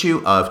 The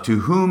issue of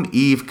to whom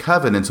Eve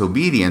covenants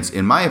obedience,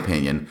 in my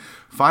opinion,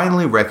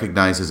 finally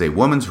recognizes a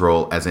woman's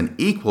role as an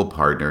equal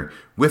partner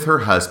with her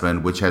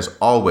husband, which has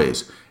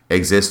always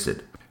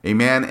existed. A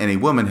man and a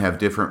woman have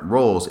different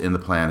roles in the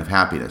plan of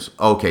happiness."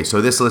 Okay, so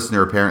this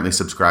listener apparently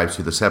subscribes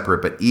to the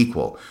separate but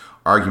equal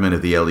argument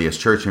of the LDS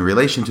Church in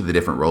relation to the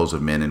different roles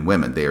of men and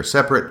women. They are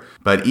separate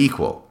but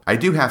equal. I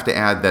do have to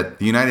add that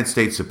the United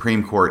States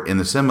Supreme Court, in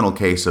the seminal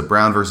case of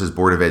Brown versus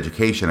Board of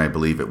Education, I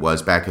believe it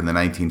was, back in the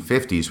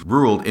 1950s,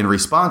 ruled in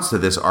response to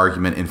this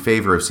argument in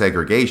favor of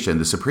segregation.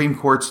 The Supreme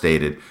Court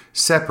stated,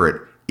 "Separate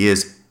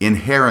is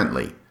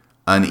inherently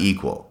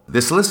unequal."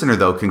 This listener,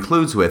 though,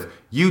 concludes with,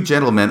 "You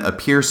gentlemen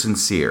appear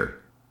sincere,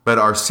 but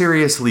are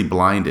seriously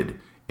blinded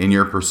in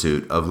your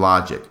pursuit of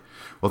logic."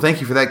 Well,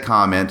 thank you for that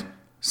comment,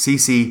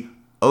 CC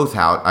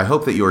Oathout. I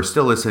hope that you are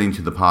still listening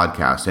to the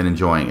podcast and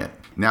enjoying it.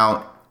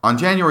 Now, on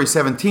January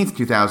 17th,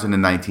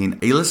 2019,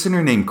 a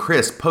listener named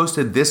Chris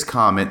posted this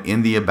comment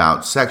in the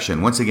About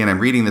section. Once again, I'm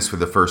reading this for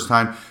the first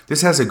time.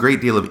 This has a great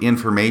deal of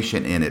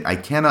information in it. I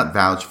cannot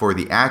vouch for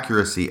the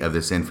accuracy of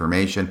this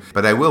information,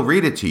 but I will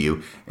read it to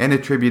you and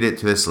attribute it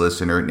to this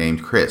listener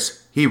named Chris.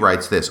 He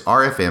writes this,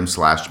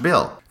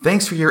 RFM/Bill.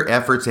 Thanks for your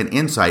efforts and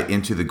insight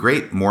into the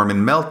great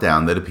Mormon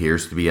meltdown that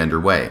appears to be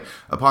underway.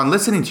 Upon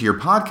listening to your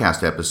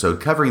podcast episode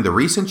covering the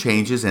recent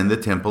changes in the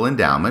temple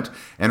endowment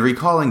and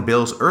recalling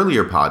Bill's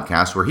earlier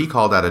podcast where he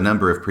called out a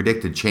number of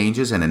predicted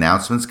changes and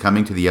announcements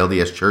coming to the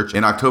LDS Church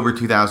in October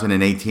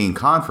 2018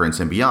 conference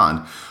and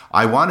beyond,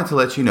 I wanted to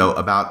let you know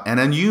about an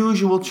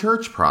unusual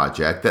church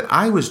project that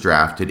I was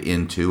drafted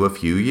into a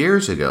few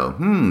years ago.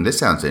 This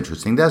sounds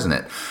interesting, doesn't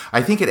it?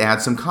 I think it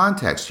adds some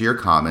context to your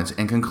comments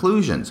and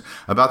conclusions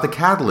about the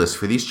catalyst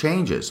for these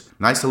changes.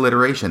 Nice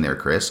alliteration there,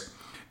 Chris.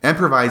 And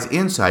provides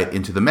insight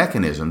into the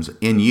mechanisms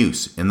in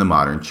use in the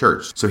modern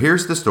church. So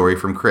here's the story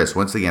from Chris.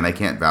 Once again, I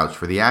can't vouch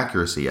for the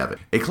accuracy of it.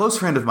 A close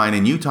friend of mine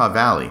in Utah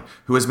Valley,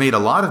 who has made a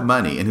lot of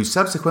money and who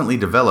subsequently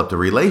developed a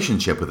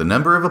relationship with a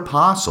number of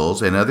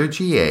apostles and other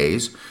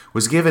GAs,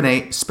 was given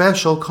a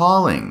special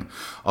calling,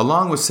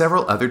 along with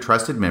several other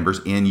trusted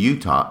members in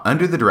Utah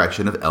under the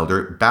direction of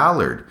Elder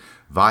Ballard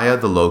via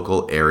the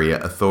local area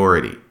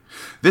authority.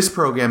 This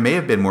program may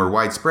have been more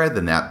widespread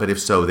than that, but if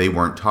so, they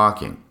weren't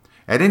talking.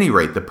 At any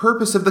rate, the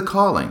purpose of the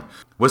calling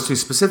was to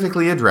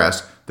specifically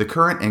address the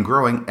current and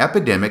growing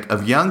epidemic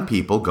of young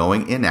people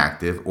going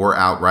inactive or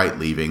outright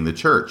leaving the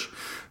church.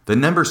 The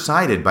numbers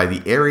cited by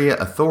the area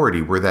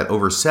authority were that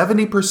over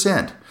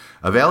 70%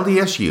 of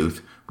LDS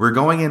youth were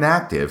going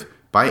inactive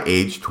by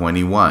age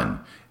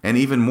 21. And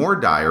even more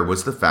dire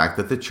was the fact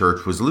that the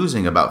church was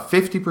losing about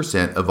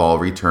 50% of all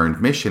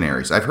returned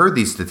missionaries. I've heard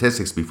these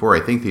statistics before. I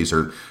think these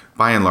are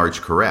by and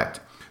large correct.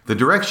 The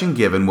direction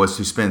given was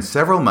to spend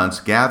several months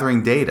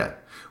gathering data,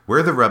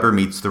 where the rubber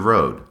meets the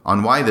road,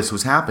 on why this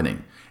was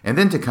happening, and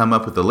then to come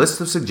up with a list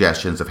of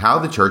suggestions of how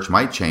the church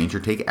might change or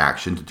take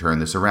action to turn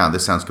this around.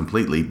 This sounds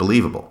completely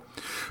believable.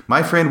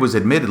 My friend was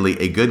admittedly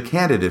a good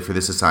candidate for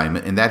this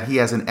assignment in that he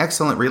has an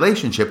excellent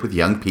relationship with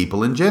young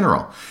people in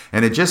general,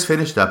 and had just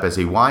finished up as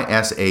a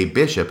YSA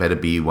bishop at a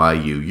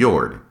BYU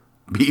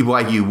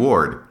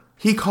ward.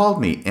 He called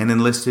me and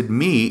enlisted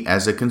me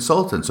as a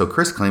consultant. So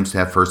Chris claims to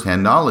have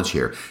firsthand knowledge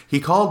here. He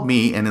called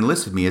me and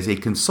enlisted me as a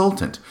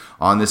consultant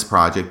on this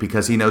project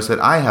because he knows that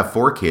I have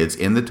 4 kids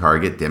in the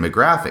target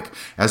demographic,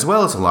 as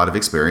well as a lot of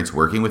experience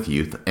working with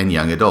youth and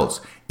young adults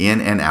in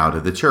and out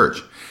of the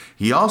church.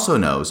 He also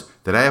knows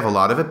that I have a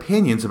lot of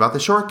opinions about the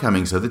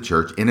shortcomings of the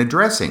church in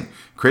addressing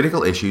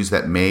critical issues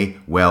that may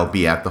well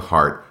be at the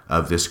heart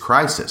of this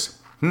crisis.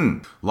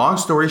 Long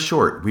story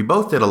short, we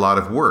both did a lot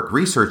of work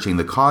researching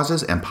the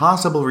causes and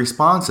possible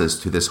responses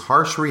to this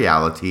harsh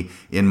reality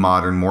in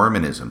modern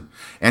Mormonism,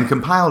 and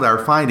compiled our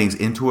findings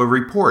into a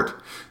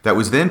report that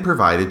was then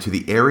provided to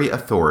the area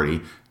authority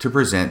to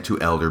present to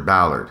Elder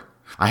Ballard.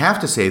 I have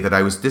to say that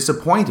I was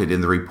disappointed in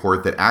the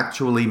report that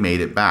actually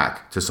made it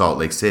back to Salt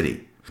Lake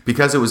City,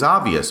 because it was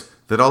obvious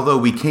that although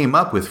we came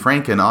up with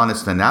frank and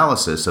honest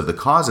analysis of the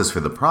causes for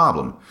the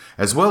problem,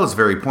 as well as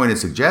very pointed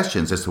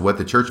suggestions as to what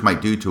the church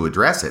might do to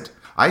address it,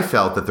 I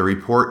felt that the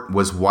report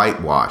was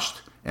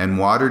whitewashed and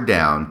watered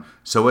down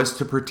so as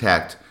to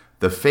protect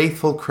the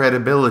faithful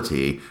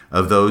credibility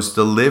of those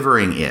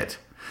delivering it,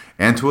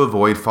 and to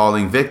avoid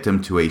falling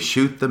victim to a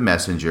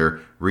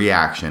shoot-the-messenger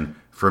reaction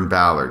from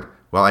Ballard.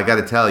 Well, I got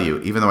to tell you,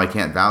 even though I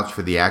can't vouch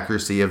for the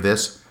accuracy of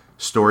this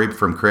story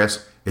from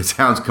Chris, it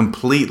sounds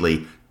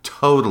completely,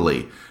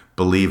 totally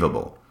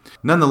believable.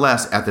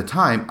 Nonetheless, at the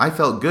time, I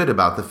felt good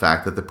about the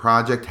fact that the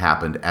project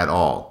happened at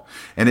all,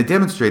 and it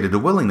demonstrated a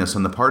willingness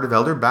on the part of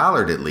Elder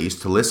Ballard, at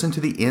least, to listen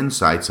to the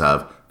insights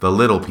of the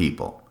little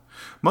people.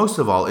 Most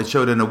of all, it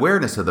showed an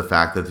awareness of the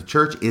fact that the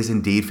church is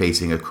indeed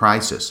facing a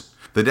crisis,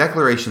 the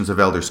declarations of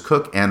Elders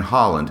Cook and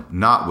Holland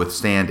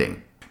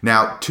notwithstanding.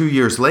 Now, 2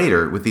 years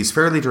later, with these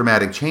fairly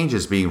dramatic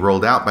changes being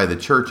rolled out by the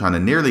church on a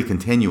nearly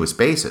continuous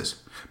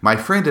basis, my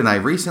friend and I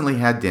recently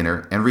had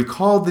dinner and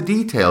recalled the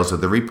details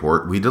of the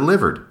report we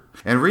delivered,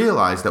 and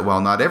realized that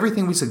while not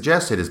everything we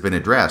suggested has been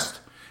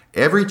addressed,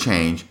 every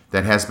change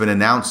that has been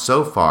announced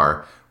so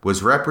far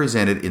was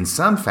represented in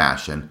some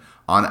fashion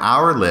on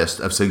our list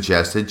of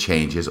suggested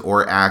changes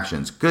or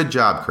actions. Good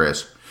job,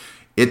 Chris.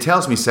 It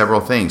tells me several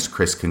things,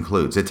 Chris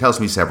concludes. It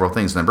tells me several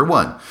things. Number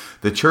one,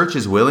 the church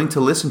is willing to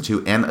listen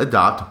to and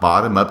adopt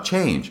bottom-up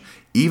change,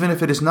 even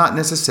if it is not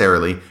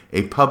necessarily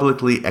a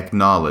publicly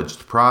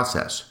acknowledged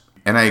process.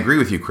 And I agree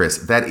with you, Chris,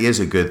 that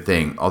is a good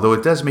thing, although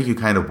it does make you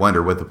kind of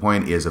wonder what the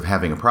point is of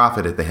having a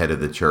prophet at the head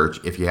of the church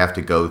if you have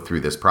to go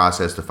through this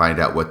process to find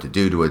out what to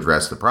do to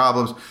address the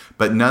problems.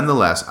 But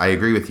nonetheless, I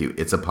agree with you,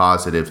 it's a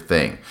positive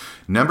thing.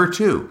 Number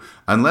two,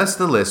 unless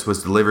the list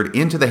was delivered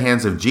into the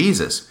hands of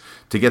Jesus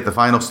to get the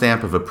final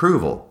stamp of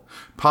approval,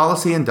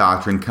 policy and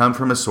doctrine come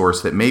from a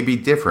source that may be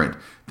different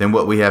than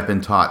what we have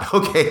been taught.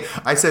 Okay,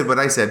 I said what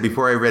I said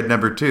before I read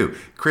number two.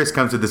 Chris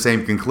comes to the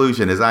same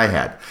conclusion as I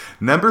had.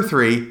 Number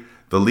three,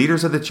 the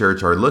leaders of the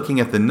church are looking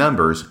at the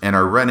numbers and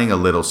are running a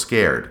little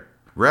scared.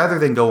 Rather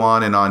than go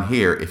on and on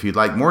here, if you'd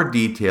like more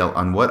detail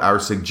on what our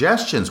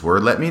suggestions were,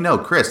 let me know.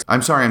 Chris,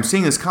 I'm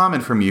seeing this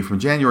comment from you from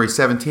January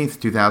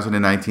 17th,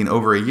 2019,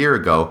 over a year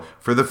ago,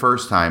 for the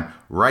first time,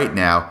 right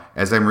now,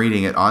 as I'm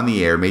reading it on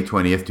the air, May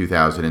 20th,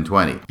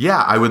 2020.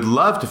 Yeah, I would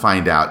love to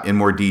find out in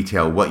more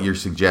detail what your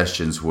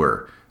suggestions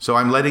were. So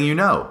I'm letting you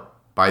know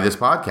by this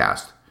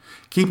podcast.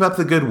 Keep up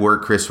the good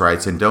work, Chris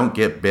writes, and don't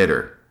get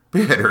bitter.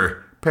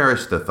 Bitter?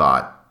 Perish the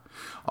thought.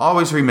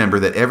 Always remember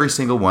that every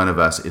single one of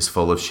us is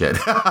full of shit.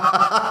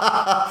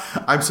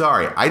 I'm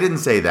sorry, I didn't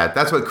say that.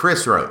 That's what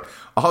Chris wrote.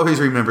 Always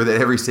remember that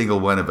every single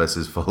one of us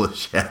is full of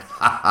shit.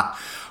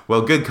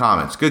 Well, good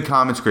comments. Good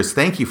comments, Chris.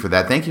 Thank you for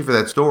that. Thank you for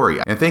that story.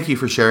 And thank you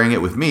for sharing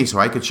it with me so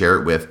I could share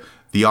it with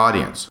the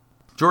audience.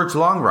 George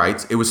Long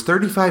writes, it was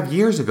 35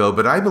 years ago,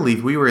 but I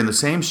believe we were in the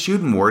same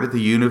student ward at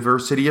the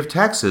University of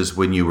Texas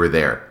when you were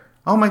there.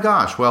 Oh my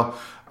gosh. Well,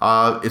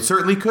 it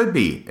certainly could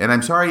be. And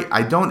I'm sorry,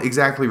 I don't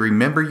exactly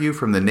remember you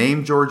from the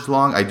name George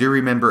Long. I do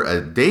remember a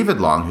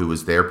David Long who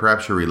was there.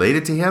 Perhaps you're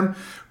related to him.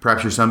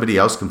 Perhaps you're somebody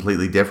else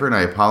completely different.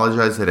 I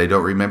apologize that I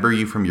don't remember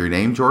you from your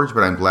name, George,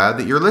 but I'm glad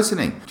that you're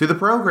listening to the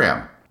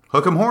program.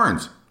 Hook 'em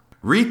horns.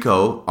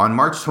 Rico, on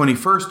March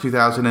 21st,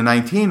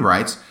 2019,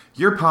 writes,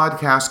 your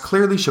podcasts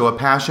clearly show a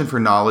passion for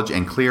knowledge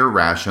and clear,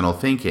 rational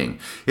thinking.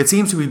 It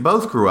seems we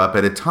both grew up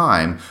at a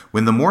time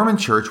when the Mormon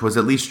Church was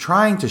at least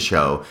trying to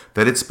show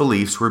that its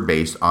beliefs were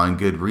based on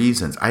good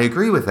reasons. I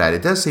agree with that.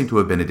 It does seem to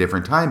have been a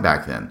different time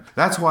back then.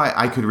 That's why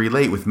I could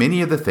relate with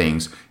many of the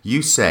things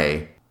you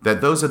say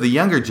that those of the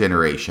younger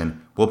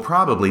generation will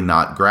probably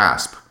not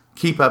grasp.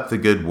 Keep up the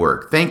good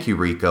work. Thank you,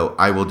 Rico.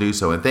 I will do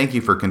so. And thank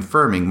you for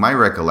confirming my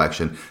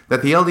recollection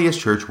that the LDS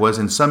Church was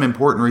in some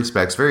important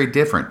respects very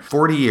different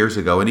 40 years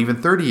ago and even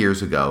 30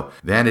 years ago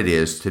than it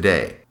is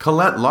today.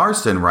 Colette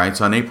Larson writes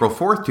on April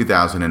 4th,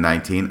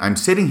 2019, I'm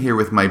sitting here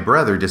with my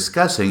brother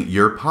discussing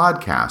your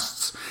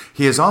podcasts.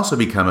 He has also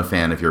become a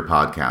fan of your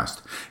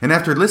podcast. And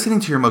after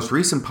listening to your most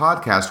recent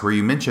podcast where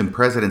you mentioned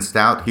President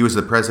Stout, he was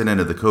the president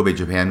of the Kobe,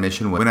 Japan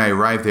mission when I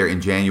arrived there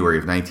in January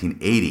of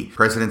 1980.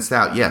 President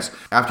Stout, yes.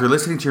 After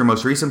listening to your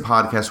most recent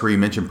podcast where you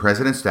mentioned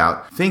President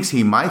Stout, thinks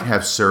he might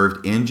have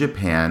served in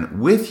Japan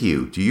with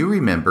you. Do you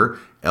remember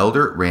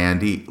Elder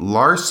Randy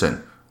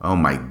Larson? Oh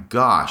my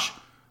gosh.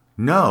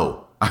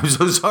 No. I'm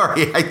so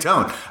sorry, I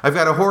don't. I've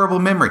got a horrible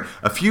memory.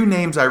 A few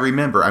names I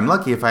remember. I'm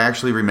lucky if I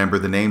actually remember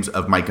the names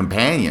of my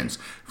companions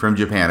from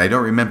Japan. I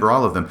don't remember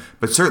all of them,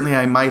 but certainly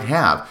I might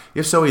have.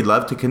 If so, he'd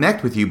love to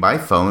connect with you by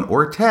phone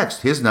or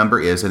text. His number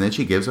is, and then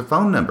she gives a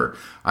phone number.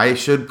 I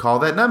should call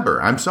that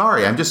number. I'm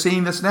sorry, I'm just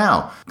seeing this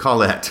now.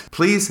 Colette,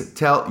 please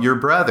tell your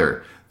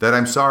brother that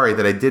I'm sorry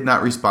that I did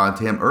not respond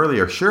to him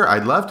earlier. Sure,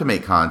 I'd love to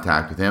make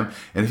contact with him.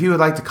 And if he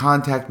would like to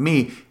contact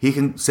me, he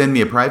can send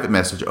me a private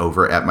message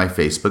over at my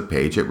Facebook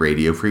page at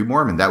Radio Free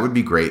Mormon. That would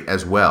be great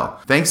as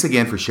well. Thanks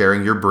again for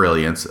sharing your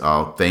brilliance.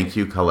 Oh, thank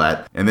you,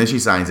 Colette. And then she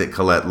signs it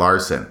Colette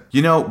Larson.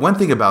 You know, one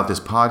thing about this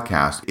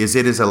podcast is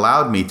it has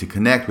allowed me to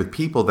connect with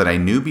people that I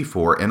knew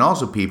before and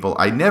also people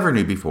I never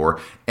knew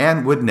before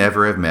and would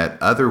never have met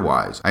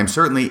otherwise. I'm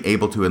certainly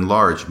able to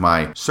enlarge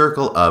my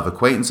circle of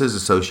acquaintances,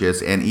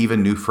 associates, and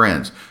even new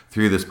friends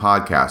through this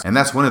podcast. And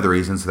that's one of the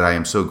reasons that I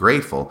am so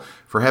grateful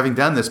for having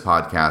done this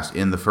podcast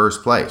in the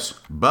first place.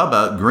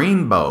 Bubba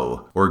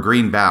Greenbow, or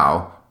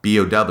Greenbow,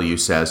 B-O-W,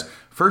 says,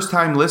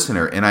 first-time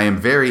listener, and I am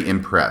very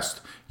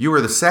impressed. You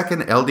are the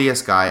second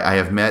LDS guy I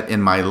have met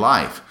in my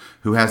life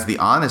who has the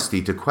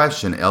honesty to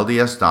question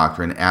LDS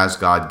doctrine as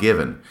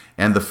God-given,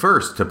 and the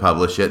first to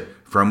publish it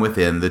from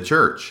within the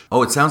church.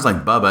 Oh, it sounds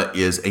like Bubba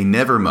is a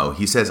nevermo.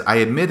 He says,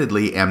 I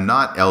admittedly am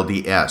not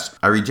LDS.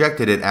 I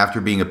rejected it after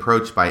being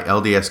approached by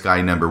LDS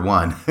guy number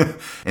 1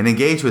 and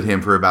engaged with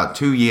him for about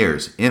 2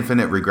 years.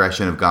 Infinite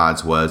regression of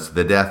gods was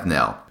the death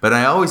knell. But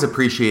I always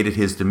appreciated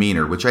his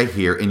demeanor, which I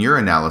hear in your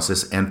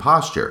analysis and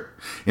posture.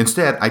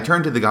 Instead, I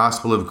turned to the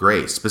gospel of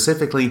grace,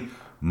 specifically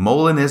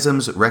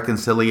Molinism's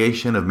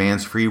reconciliation of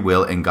man's free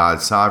will and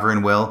God's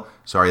sovereign will.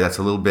 Sorry, that's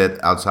a little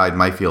bit outside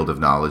my field of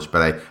knowledge,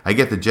 but I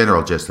get the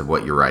general gist of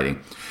what you're writing.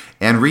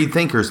 And read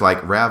thinkers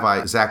like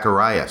Rabbi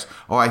Zacharias.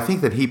 Oh, I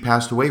think that he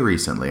passed away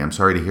recently. I'm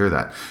sorry to hear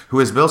that. Who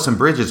has built some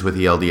bridges with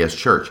the LDS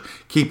Church.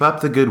 Keep up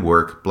the good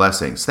work.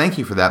 Blessings. Thank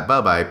you for that,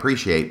 Bubba. I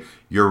appreciate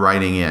your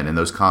writing in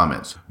those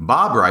comments.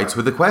 Bob writes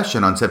with a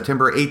question on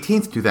September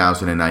 18th,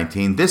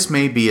 2019. This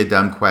may be a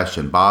dumb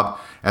question. Bob,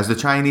 as the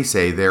Chinese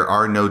say, there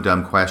are no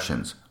dumb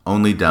questions,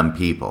 only dumb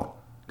people.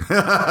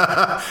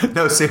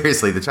 No,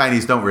 seriously, the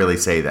Chinese don't really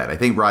say that. I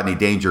think Rodney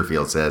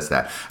Dangerfield says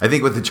that. I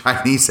think what the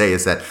Chinese say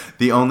is that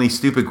the only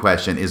stupid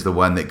question is the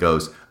one that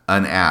goes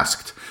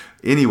unasked.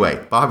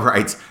 Anyway, Bob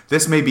writes,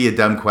 this may be a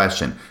dumb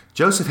question.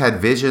 Joseph had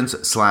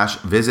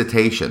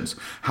visions/visitations.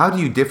 How do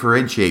you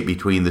differentiate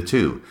between the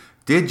two?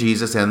 Did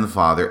Jesus and the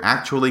Father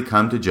actually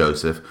come to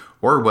Joseph,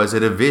 or was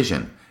it a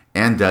vision?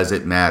 And does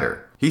it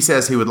matter? He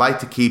says he would like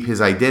to keep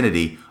his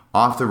identity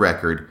off the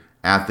record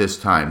at this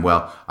time.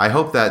 Well, I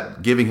hope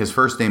that giving his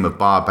first name of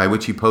Bob, by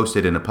which he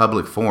posted in a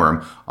public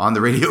forum on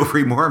the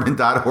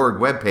radiofreemormon.org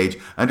webpage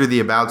under the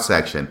About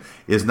section,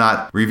 is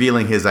not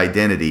revealing his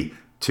identity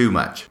too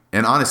much.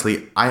 And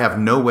honestly, I have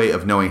no way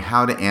of knowing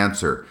how to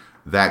answer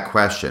that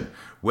question.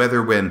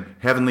 Whether when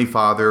Heavenly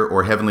Father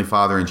or Heavenly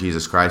Father in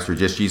Jesus Christ or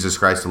just Jesus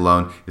Christ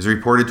alone is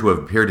reported to have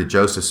appeared to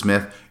Joseph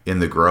Smith in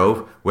the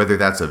grove, whether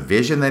that's a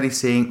vision that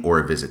he's seeing or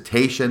a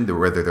visitation,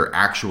 whether they're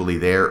actually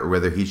there or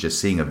whether he's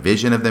just seeing a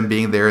vision of them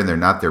being there and they're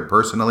not there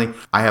personally,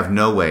 I have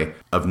no way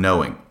of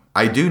knowing.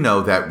 I do know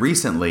that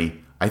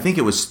recently, I think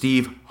it was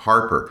Steve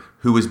Harper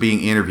who was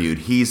being interviewed.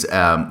 He's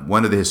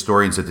one of the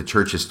historians at the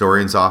Church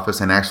Historian's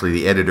Office and actually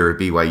the editor of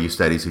BYU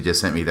Studies who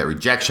just sent me that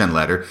rejection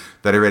letter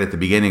that I read at the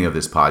beginning of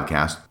this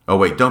podcast. Oh,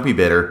 wait, don't be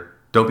bitter.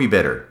 Don't be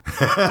bitter.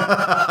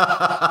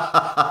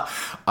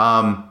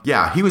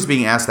 Yeah, he was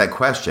being asked that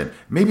question.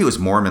 Maybe it was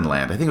Mormon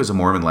Land. I think it was a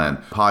Mormon Land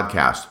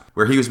podcast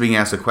where he was being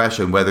asked a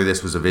question whether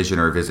this was a vision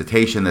or a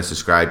visitation that's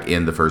described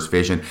in the first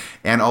vision.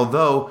 And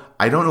although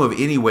I don't know of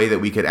any way that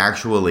we could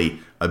actually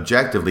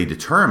objectively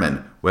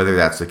determine whether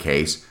that's the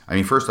case, I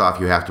mean, first off,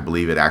 you have to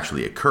believe it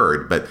actually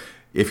occurred. But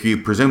if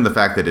you presume the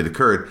fact that it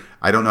occurred,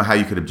 I don't know how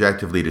you could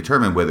objectively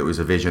determine whether it was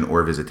a vision or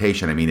a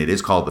visitation. I mean, it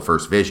is called the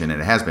first vision,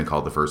 and it has been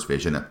called the first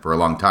vision for a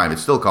long time.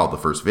 It's still called the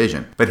first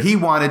vision. But he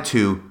wanted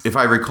to, if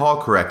I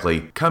recall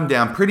correctly, come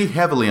down pretty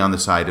heavily on the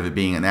side of it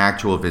being an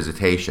actual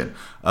visitation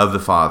of the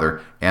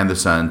Father and the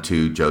Son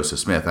to Joseph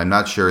Smith. I'm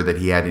not sure that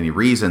he had any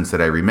reasons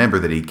that I remember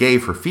that he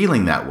gave for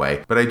feeling that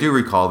way, but I do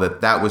recall that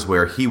that was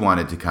where he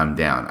wanted to come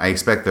down. I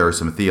expect there are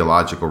some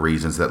theological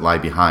reasons that lie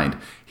behind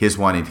his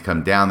wanting to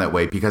come down that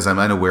way, because I'm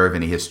unaware of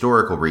any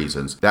historical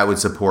reasons that would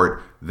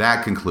support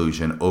that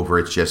conclusion over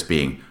it just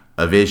being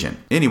a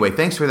vision. Anyway,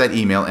 thanks for that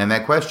email and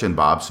that question,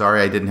 Bob.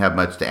 Sorry I didn't have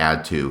much to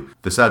add to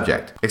the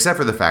subject, except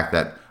for the fact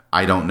that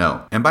I don't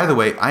know. And by the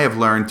way, I have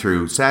learned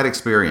through sad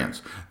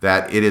experience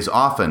that it is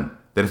often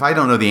that if I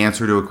don't know the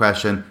answer to a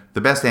question,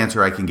 the best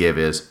answer I can give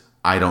is,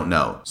 I don't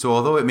know. So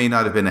although it may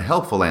not have been a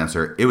helpful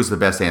answer, it was the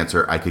best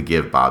answer I could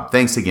give, Bob.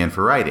 Thanks again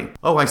for writing.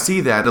 Oh, I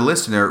see that a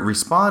listener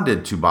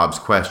responded to Bob's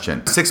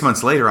question 6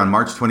 months later on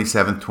March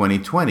 27th,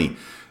 2020.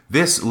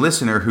 This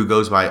listener, who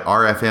goes by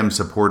RFM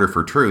Supporter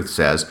for Truth,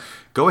 says,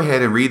 go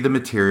ahead and read the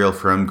material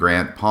from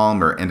Grant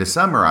Palmer, and to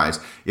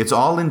summarize, it's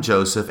all in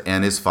Joseph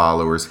and his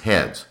followers'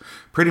 heads.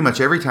 Pretty much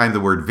every time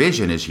the word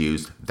vision is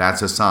used,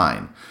 that's a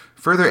sign.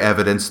 Further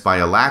evidenced by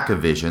a lack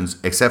of visions,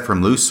 except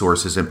from loose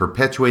sources, and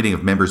perpetuating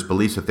of members'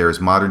 beliefs that there is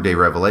modern-day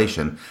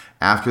revelation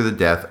after the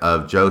death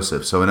of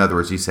Joseph. So in other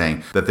words, he's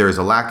saying that there is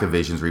a lack of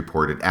visions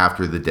reported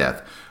after the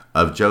death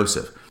of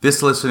Joseph.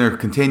 This listener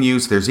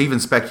continues, there's even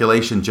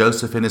speculation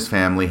Joseph and his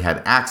family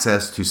had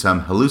access to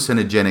some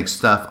hallucinogenic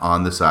stuff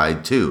on the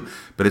side too,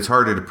 but it's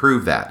harder to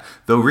prove that.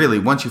 Though really,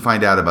 once you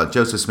find out about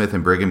Joseph Smith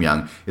and Brigham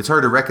Young, it's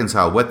hard to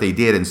reconcile what they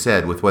did and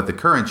said with what the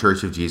current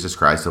Church of Jesus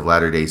Christ of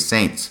Latter-day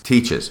Saints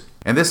teaches.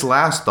 And this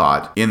last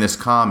thought in this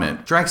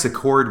comment strikes a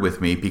chord with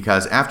me,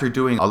 because after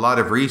doing a lot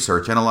of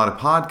research and a lot of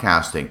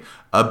podcasting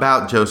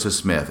about Joseph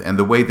Smith and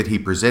the way that he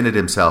presented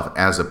himself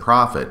as a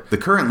prophet, the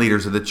current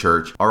leaders of the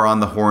church are on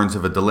the horns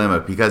of a dilemma,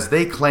 because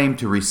they claim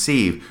to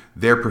receive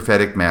their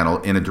prophetic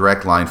mantle in a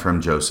direct line from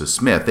Joseph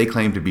Smith. They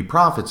claim to be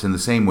prophets in the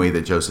same way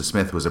that Joseph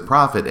Smith was a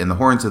prophet, and the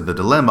horns of the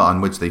dilemma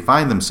on which they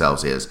find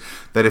themselves is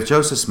that if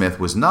Joseph Smith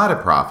was not a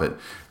prophet,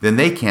 then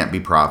they can't be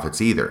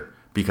prophets either,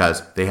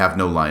 because they have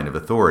no line of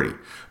authority.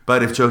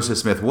 But if Joseph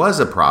Smith was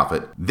a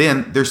prophet,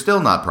 then they're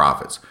still not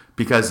prophets,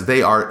 because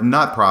they are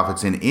not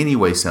prophets in any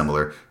way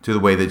similar to the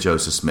way that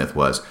Joseph Smith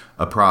was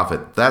a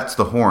prophet. That's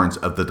the horns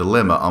of the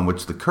dilemma on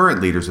which the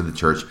current leaders of the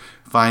church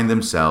find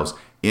themselves,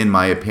 in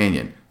my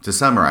opinion. To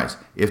summarize,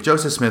 if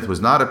Joseph Smith was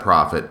not a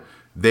prophet,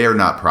 they are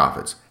not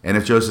prophets. And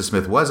if Joseph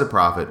Smith was a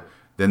prophet,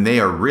 then they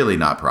are really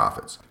not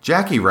prophets.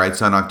 Jackie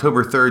writes on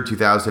October 3rd,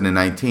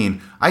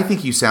 2019, I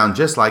think you sound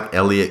just like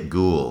Elliot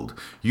Gould.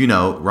 You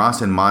know,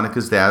 Ross and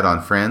Monica's dad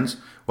on Friends?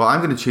 Well,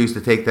 I'm going to choose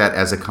to take that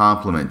as a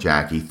compliment,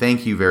 Jackie.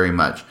 Thank you very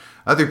much.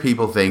 Other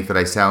people think that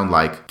I sound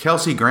like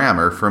Kelsey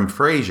Grammer from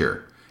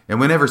Frasier. And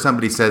whenever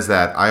somebody says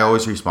that, I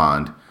always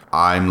respond,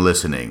 I'm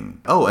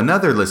listening. Oh,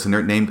 another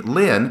listener named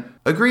Lynn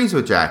agrees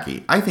with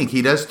Jackie. I think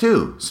he does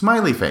too.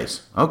 Smiley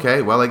face.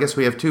 Okay, well, I guess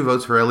we have 2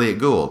 votes for Elliot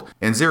Gould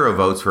and 0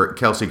 votes for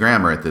Kelsey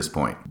Grammer at this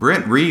point.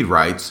 Brent Reed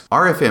writes,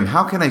 RFM,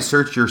 how can I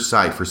search your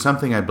site for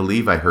something I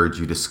believe I heard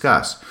you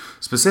discuss?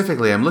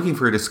 Specifically, I'm looking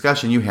for a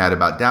discussion you had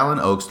about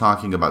Dallin Oaks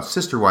talking about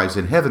sister wives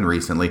in heaven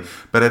recently,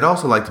 but I'd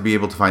also like to be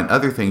able to find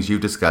other things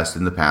you've discussed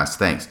in the past.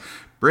 Thanks.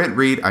 Brent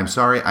Reed, I'm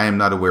sorry, I am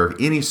not aware of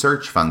any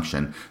search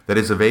function that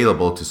is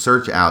available to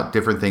search out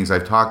different things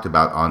I've talked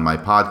about on my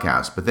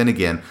podcast. But then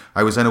again,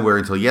 I was unaware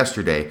until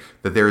yesterday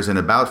that there is an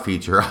About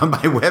feature on my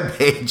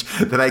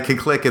webpage that I can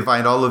click and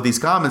find all of these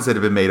comments that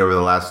have been made over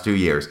the last 2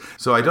 years.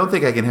 So I don't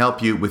think I can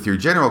help you with your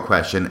general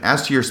question.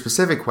 As to your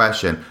specific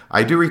question,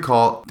 I do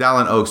recall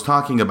Dallin Oaks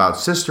talking about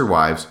sister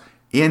wives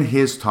in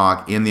his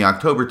talk in the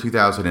October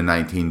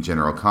 2019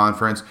 General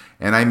Conference,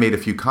 and I made a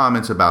few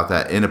comments about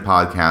that in a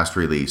podcast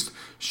released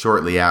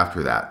shortly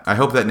after that. I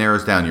hope that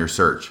narrows down your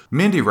search.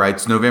 Mindy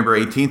writes, November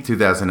 18th,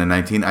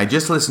 2019, I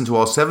just listened to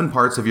all 7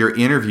 parts of your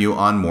interview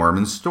on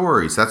Mormon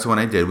stories. That's the one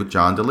I did with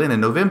John DeLynn in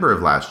November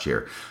of last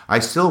year. I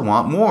still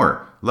want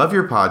more. Love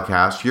your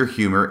podcast, your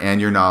humor,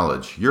 and your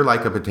knowledge. You're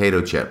like a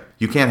potato chip.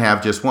 You can't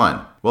have just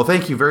one. Well,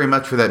 thank you very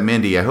much for that,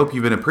 Mindy. I hope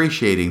you've been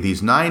appreciating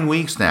these 9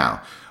 weeks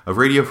now of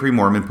Radio Free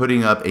Mormon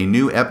putting up a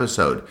new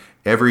episode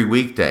every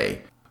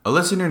weekday. A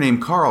listener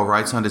named Carl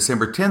writes on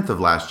December 10th of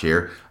last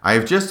year, I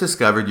have just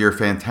discovered your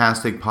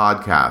fantastic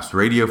podcast,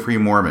 Radio Free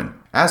Mormon.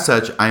 As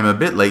such, I am a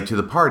bit late to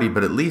the party,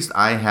 but at least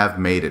I have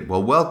made it.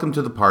 Well, welcome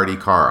to the party,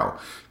 Carl.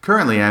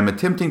 Currently, I am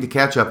attempting to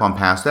catch up on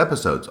past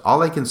episodes.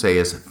 All I can say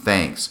is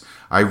thanks.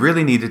 I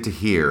really needed to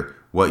hear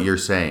what you're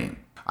saying.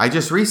 I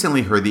just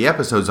recently heard the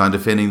episodes on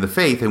Defending the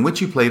Faith, in which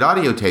you played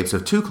audio tapes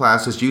of 2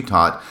 classes you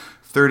taught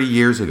 30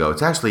 years ago.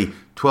 It's actually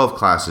 12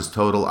 classes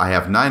total. I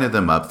have 9 of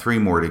them up, 3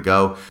 more to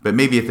go. But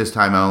maybe at this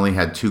time I only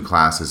had 2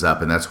 classes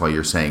up, and that's why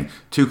you're saying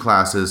 2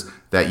 classes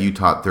that you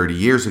taught 30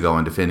 years ago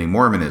on defending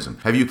Mormonism.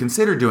 Have you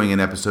considered doing an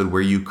episode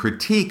where you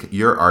critique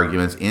your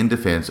arguments in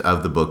defense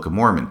of the Book of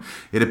Mormon?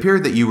 It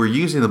appeared that you were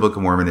using the Book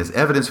of Mormon as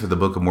evidence for the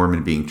Book of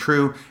Mormon being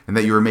true, and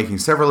that you were making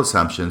several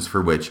assumptions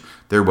for which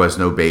there was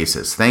no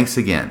basis. Thanks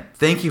again.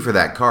 Thank you for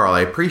that, Carl.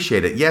 I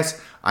appreciate it. Yes,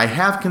 I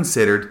have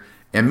considered,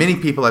 and many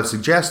people have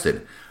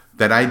suggested,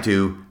 that I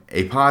do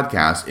a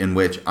podcast in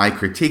which I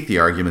critique the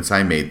arguments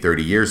I made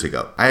 30 years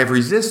ago. I have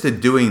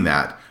resisted doing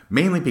that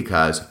mainly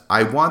because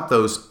I want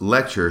those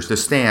lectures to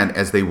stand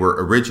as they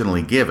were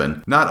originally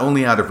given, not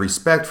only out of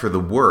respect for the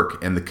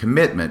work and the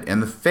commitment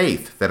and the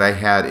faith that I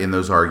had in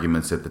those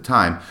arguments at the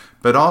time,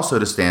 but also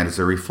to stand as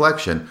a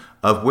reflection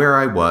of where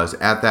I was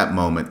at that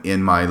moment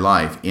in my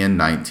life in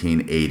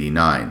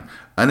 1989,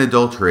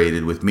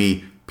 unadulterated with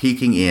me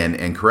peeking in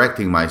and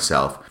correcting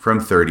myself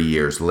from 30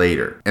 years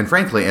later. And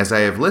frankly, as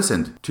I have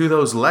listened to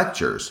those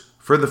lectures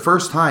for the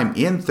first time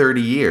in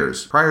 30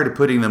 years, prior to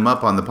putting them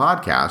up on the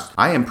podcast,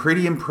 I am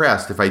pretty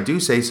impressed, if I do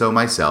say so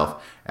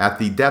myself, at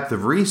the depth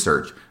of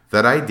research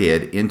that I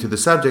did into the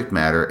subject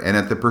matter and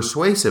at the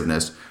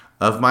persuasiveness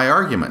of my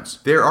arguments.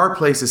 There are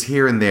places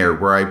here and there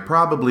where I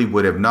probably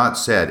would have not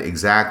said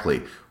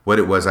exactly what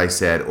it was I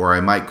said, or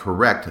I might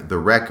correct the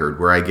record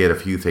where I get a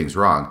few things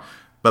wrong.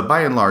 But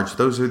by and large,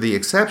 those are the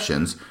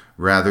exceptions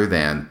rather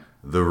than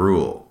the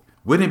rule.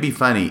 Wouldn't it be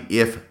funny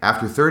if,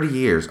 after 30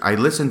 years, I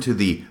listened to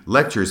the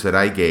lectures that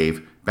I gave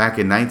back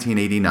in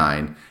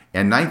 1989,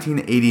 and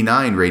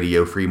 1989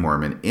 Radio Free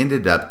Mormon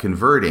ended up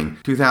converting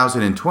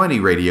 2020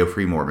 Radio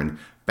Free Mormon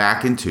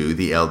back into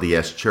the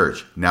LDS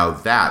Church? Now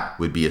that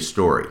would be a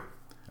story.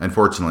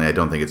 Unfortunately, I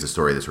don't think it's a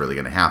story that's really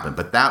going to happen,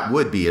 but that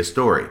would be a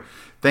story.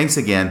 Thanks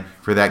again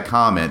for that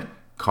comment,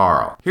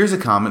 Carl. Here's a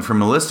comment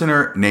from a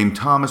listener named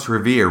Thomas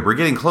Revere. We're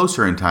getting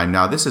closer in time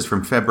now. This is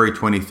from February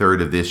 23rd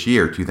of this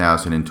year,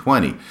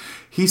 2020.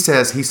 He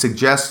says he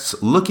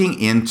suggests looking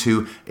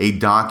into a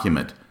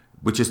document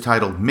which is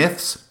titled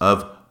Myths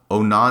of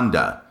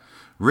Ononda,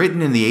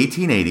 written in the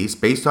 1880s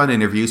based on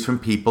interviews from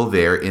people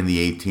there in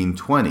the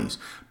 1820s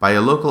by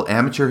a local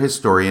amateur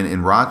historian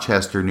in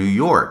Rochester, New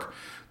York,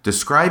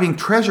 describing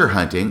treasure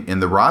hunting in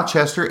the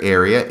Rochester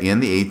area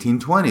in the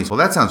 1820s. Well,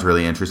 that sounds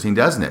really interesting,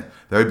 doesn't it?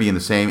 That would be in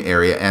the same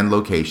area and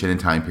location and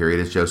time period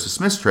as Joseph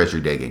Smith's treasure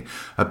digging.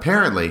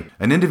 Apparently,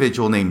 an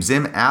individual named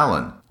Zim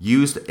Allen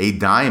used a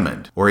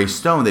diamond, or a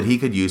stone that he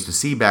could use to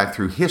see back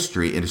through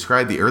history and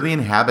describe the early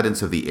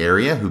inhabitants of the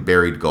area who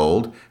buried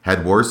gold,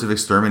 had wars of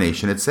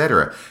extermination,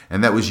 etc.,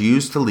 and that was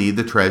used to lead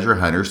the treasure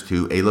hunters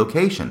to a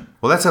location.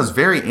 Well, that sounds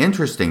very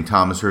interesting,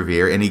 Thomas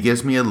Revere, and he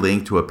gives me a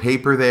link to a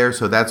paper there,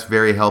 so that's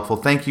very helpful.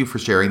 Thank you for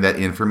sharing that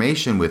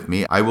information with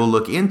me. I will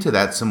look into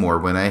that some more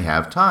when I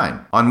have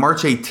time. On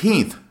March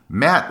 18th,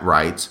 Matt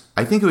writes,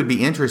 I think it would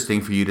be interesting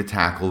for you to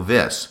tackle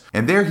this.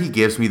 And there he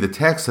gives me the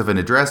text of an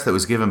address that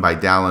was given by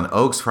Dallin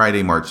Oaks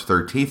Friday, March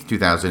 13th,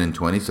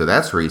 2020, so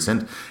that's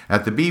recent,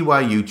 at the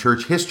BYU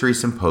Church History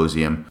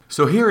Symposium.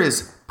 So here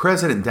is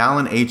President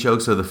Dallin H.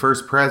 Oaks of the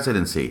First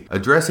Presidency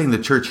addressing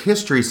the Church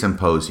History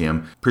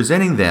Symposium,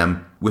 presenting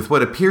them with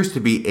what appears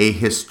to be a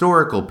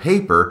historical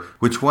paper,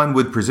 which one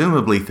would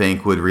presumably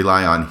think would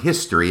rely on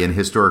history and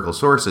historical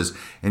sources,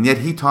 and yet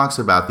he talks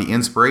about the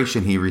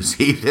inspiration he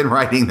received in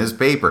writing this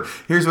paper.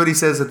 Here's what he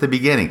says at the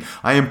beginning.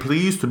 I am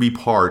pleased to be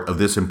part of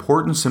this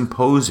important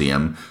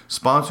symposium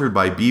sponsored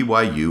by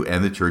BYU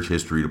and the Church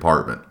History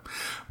Department.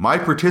 My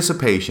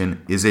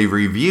participation is a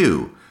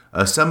review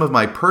of some of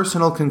my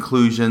personal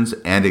conclusions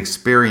and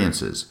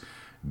experiences,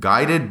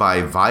 guided by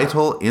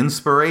vital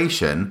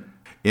inspiration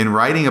in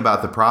writing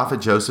about the prophet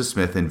Joseph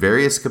Smith in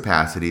various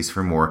capacities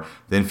for more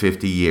than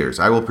 50 years.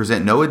 I will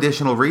present no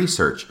additional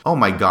research. Oh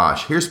my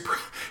gosh, here's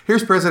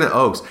President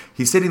Oaks.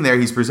 He's sitting there,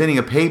 he's presenting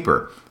a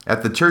paper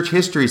at the Church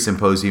History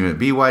Symposium at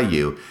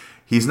BYU.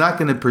 He's not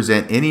going to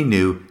present any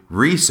new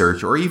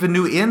research or even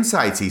new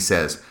insights, he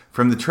says,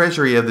 from the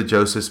treasury of the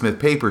Joseph Smith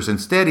papers.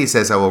 Instead, he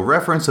says, I will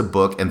reference a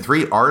book and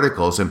 3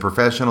 articles in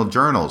professional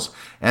journals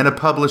and a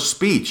published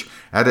speech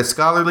at a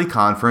scholarly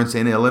conference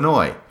in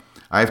Illinois.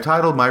 I have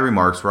titled my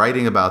remarks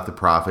Writing About the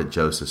Prophet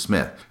Joseph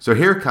Smith. So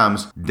here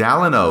comes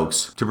Dallin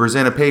Oaks to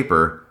present a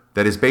paper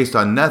that is based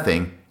on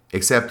nothing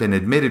except an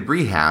admitted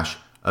rehash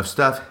of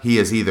stuff he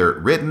has either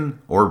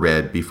written or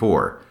read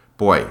before.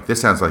 Boy,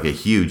 this sounds like a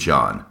huge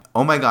yawn.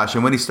 Oh my gosh,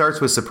 and when he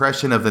starts with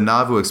suppression of the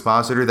Nauvoo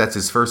expositor, that's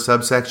his first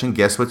subsection.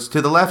 Guess what's to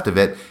the left of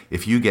it?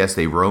 If you guessed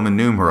a Roman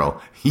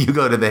numeral, you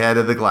go to the head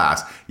of the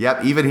class.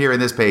 Yep, even here in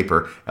this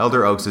paper,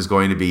 Elder Oaks is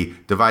going to be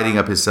dividing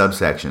up his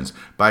subsections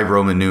by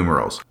Roman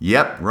numerals.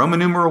 Yep, Roman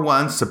numeral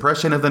 1,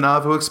 suppression of the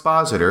Nauvoo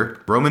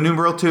expositor. Roman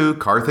numeral 2,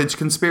 Carthage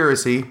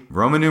conspiracy.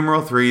 Roman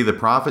numeral 3, the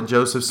prophet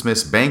Joseph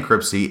Smith's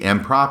bankruptcy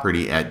and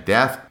property at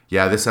death.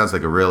 Yeah, this sounds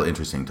like a real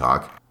interesting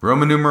talk.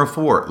 Roman numeral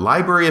 4,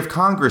 Library of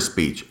Congress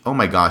speech. Oh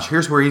my gosh,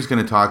 here's where he's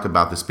going to talk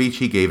about the speech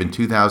he gave in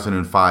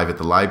 2005 at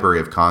the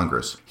Library of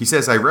Congress. He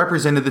says, I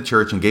represented the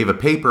church and gave a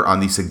paper on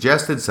the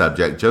suggested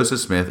subject, Joseph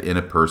Smith in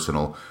a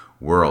personal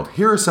world.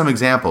 Here are some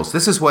examples.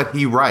 This is what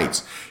he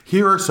writes.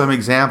 Here are some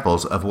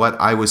examples of what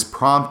I was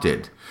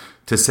prompted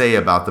to say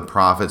about the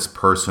prophet's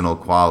personal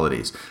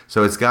qualities.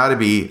 So it's got to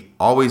be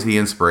always the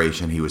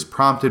inspiration. He was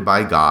prompted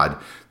by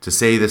God to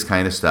say this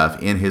kind of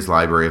stuff in his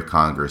Library of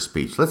Congress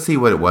speech. Let's see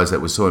what it was that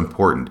was so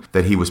important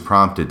that he was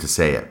prompted to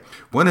say it.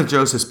 One of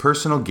Joseph's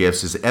personal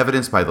gifts is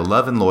evidenced by the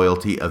love and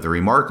loyalty of the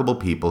remarkable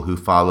people who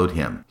followed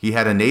him. He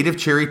had a native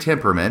cheery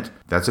temperament.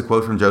 That's a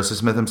quote from Joseph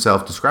Smith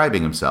himself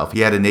describing himself.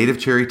 He had a native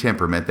cheery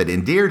temperament that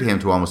endeared him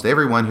to almost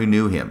everyone who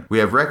knew him. We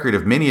have record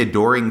of many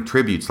adoring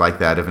tributes like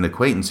that of an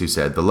acquaintance who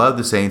said the love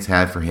the saints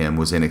had for him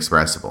was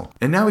inexpressible.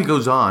 And now he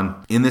goes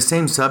on in the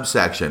same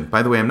subsection.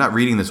 By the way, I'm not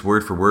reading this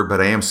word for word,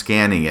 but I am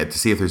scanning it to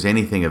see if there's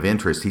anything of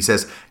interest. He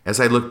says, as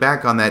I look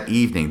back on that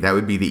evening, that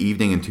would be the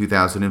evening in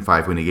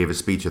 2005 when he gave a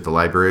speech at the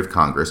Library of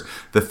Congress,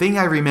 the thing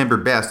I remember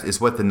best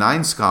is what the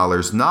 9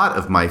 scholars not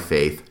of my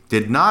faith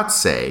did not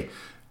say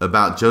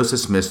about Joseph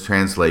Smith's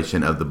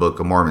translation of the Book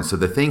of Mormon. So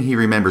the thing he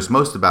remembers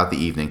most about the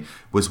evening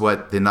was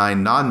what the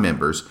 9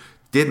 non-members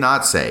did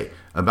not say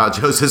about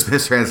Joseph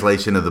Smith's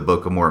translation of the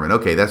Book of Mormon.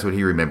 Okay, that's what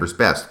he remembers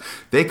best.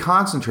 They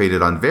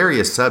concentrated on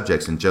various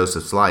subjects in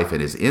Joseph's life and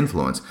his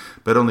influence,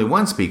 but only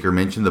one speaker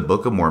mentioned the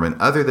Book of Mormon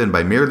other than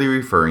by merely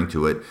referring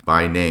to it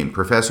by name.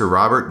 Professor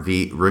Robert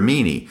V.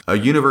 Rimini, a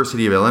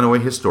University of Illinois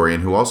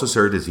historian who also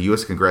served as a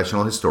U.S.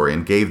 congressional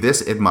historian, gave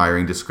this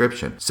admiring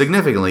description.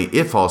 Significantly,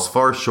 it falls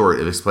far short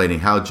of explaining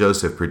how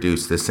Joseph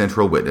produced the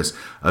central witness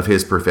of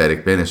his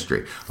prophetic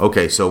ministry.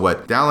 Okay, so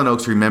what Dallin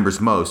Oaks remembers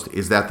most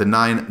is that the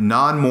 9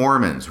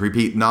 non-Mormons,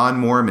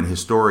 non-Mormon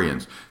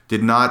historians,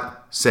 did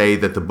not say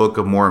that the Book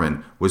of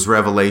Mormon was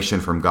revelation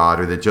from God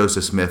or that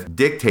Joseph Smith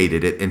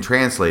dictated it and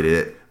translated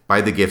it by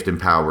the gift and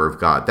power of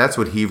God. That's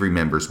what he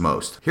remembers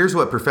most. Here's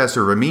what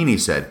Professor Rimini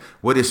said.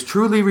 What is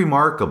truly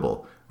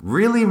remarkable,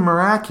 really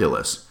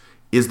miraculous,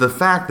 is the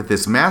fact that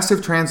this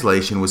massive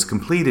translation was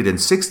completed in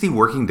 60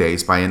 working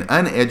days by an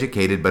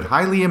uneducated but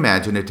highly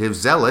imaginative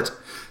zealot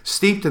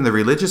steeped in the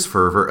religious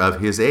fervor of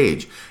his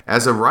age.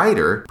 As a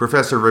writer,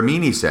 Professor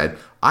Rimini said,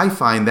 I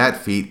find that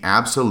feat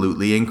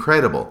absolutely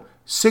incredible.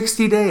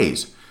 60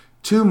 days,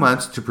 2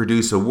 months to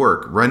produce a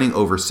work running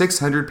over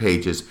 600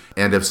 pages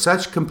and of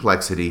such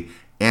complexity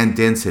and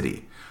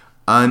density.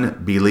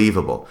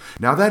 Unbelievable.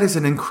 Now that is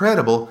an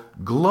incredible,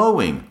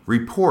 glowing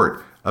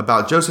report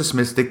about Joseph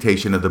Smith's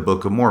dictation of the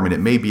Book of Mormon.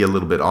 It may be a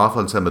little bit off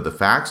on some of the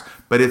facts,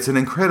 but it's an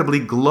incredibly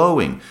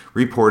glowing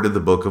report of the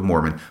Book of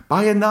Mormon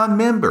by a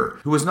non-member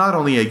who was not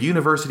only a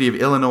University of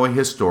Illinois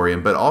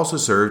historian, but also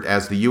served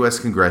as the U.S.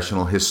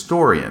 congressional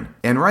historian.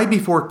 And right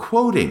before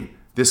quoting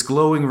this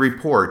glowing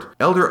report,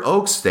 Elder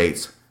Oaks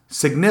states,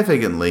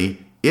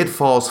 significantly, it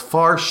falls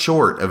far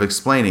short of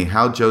explaining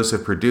how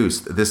Joseph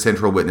produced the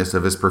central witness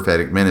of his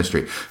prophetic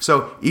ministry.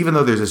 So even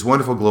though there's this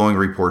wonderful glowing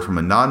report from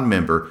a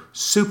non-member,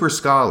 super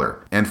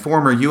scholar, and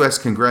former U.S.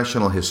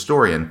 congressional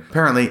historian,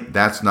 apparently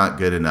that's not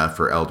good enough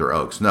for Elder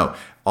Oaks. No,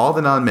 all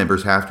the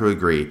non-members have to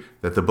agree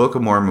that the Book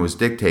of Mormon was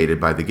dictated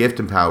by the gift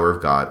and power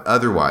of God.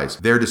 Otherwise,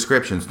 their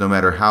descriptions, no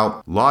matter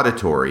how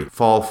laudatory,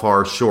 fall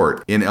far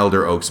short in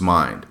Elder Oaks'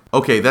 mind.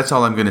 Okay, that's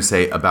all I'm going to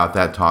say about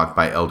that talk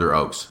by Elder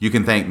Oaks. You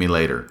can thank me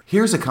later.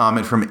 Here's a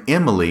comment from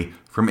Emily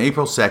from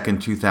April 2nd,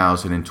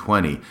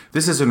 2020.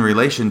 This is in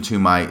relation to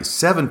my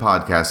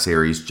 7-podcast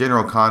series,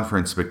 General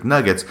Conference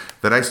McNuggets,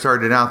 that I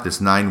started out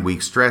this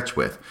 9-week stretch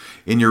with.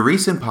 In your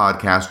recent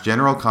podcast,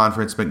 General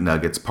Conference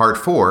McNuggets, Part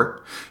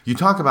 4, you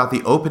talk about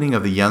the opening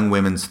of the Young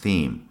Women's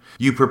theme.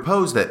 You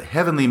propose that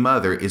Heavenly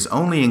Mother is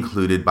only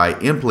included by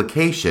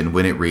implication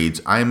when it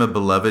reads, I am a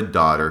beloved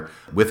daughter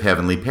with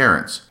heavenly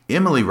parents.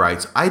 Emily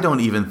writes, I don't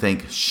even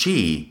think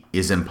she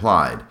is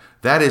implied.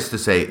 That is to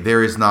say,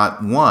 there is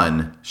not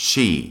one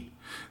she.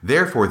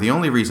 Therefore, the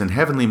only reason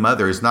Heavenly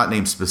Mother is not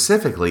named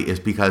specifically is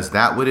because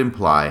that would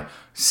imply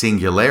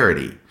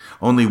singularity.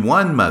 Only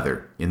one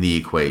mother in the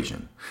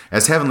equation,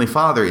 as Heavenly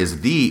Father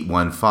is the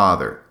one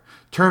Father.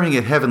 Terming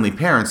it Heavenly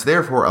Parents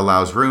therefore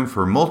allows room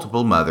for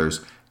multiple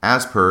mothers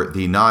as per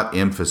the not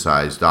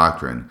emphasized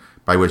doctrine,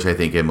 by which I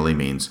think Emily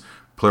means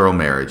plural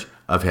marriage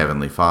of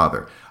Heavenly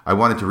Father. I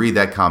wanted to read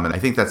that comment. I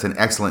think that's an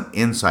excellent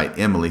insight,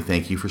 Emily.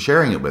 Thank you for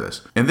sharing it with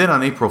us. And then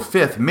on April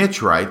 5th,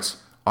 Mitch writes,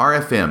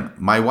 RFM,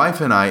 my wife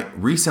and I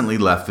recently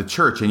left the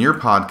church, and your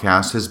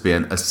podcast has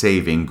been a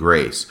saving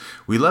grace.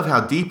 We love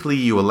how deeply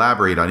you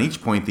elaborate on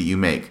each point that you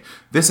make.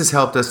 This has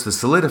helped us to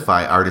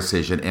solidify our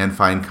decision and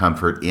find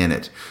comfort in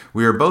it.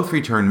 We are both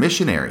returned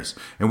missionaries,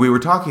 and we were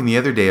talking the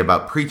other day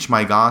about Preach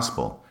My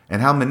Gospel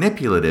and how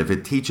manipulative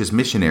it teaches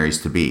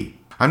missionaries to be.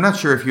 I'm not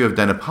sure if you have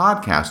done a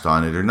podcast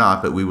on it or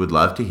not, but we would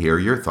love to hear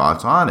your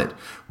thoughts on it.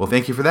 Well,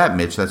 thank you for that,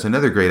 Mitch. That's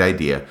another great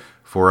idea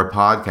for a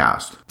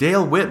podcast.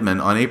 Dale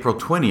Whitman on April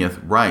 20th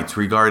writes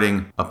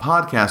regarding a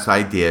podcast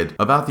I did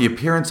about the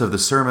appearance of the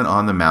Sermon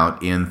on the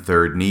Mount in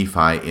 3rd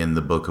Nephi in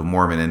the Book of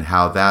Mormon, and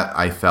how that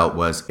I felt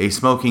was a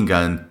smoking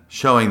gun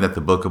showing that the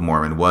Book of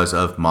Mormon was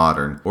of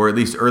modern, or at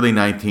least early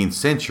 19th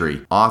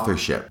century,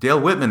 authorship. Dale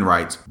Whitman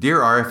writes, Dear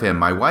RFM,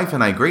 my wife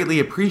and I greatly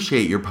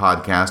appreciate your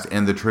podcast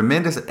and the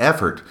tremendous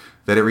effort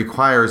that it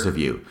requires of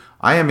you.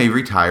 I am a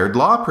retired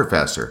law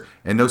professor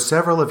and know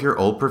several of your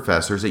old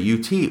professors at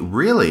UT.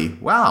 Really?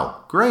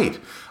 Wow, great.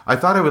 I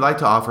thought I would like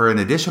to offer an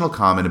additional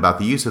comment about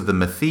the use of the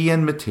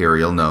Matthean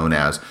material known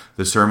as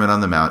the Sermon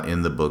on the Mount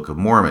in the Book of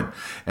Mormon.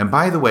 And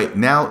by the way,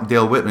 now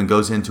Dale Whitman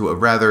goes into a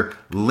rather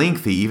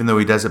lengthy, even though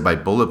he does it by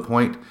bullet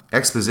point,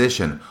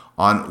 exposition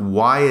on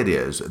why it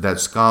is that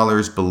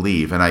scholars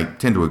believe, and I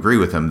tend to agree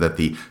with him, that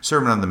the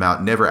Sermon on the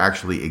Mount never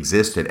actually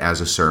existed as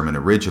a sermon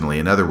originally.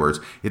 In other words,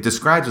 it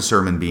describes a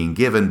sermon being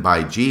given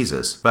by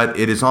Jesus, but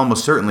it is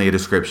almost certainly a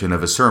description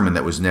of a sermon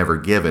that was never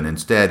given.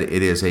 Instead,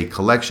 it is a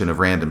collection of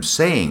random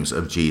sayings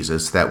of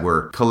Jesus that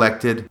were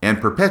collected and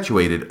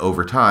perpetuated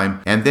over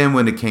time. And then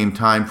when it came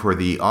time for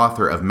the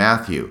author of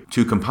Matthew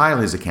to compile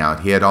his account,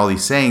 he had all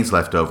these sayings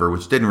left over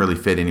which didn't really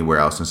fit anywhere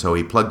else, and so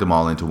he plugged them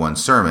all into one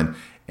sermon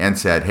and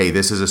said, hey,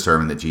 this is a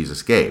sermon that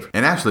Jesus gave.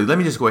 And actually, let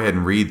me just go ahead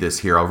and read this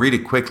here. I'll read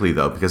it quickly,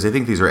 though, because I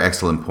think these are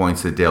excellent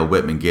points that Dale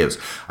Whitman gives.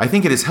 I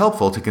think it is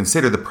helpful to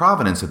consider the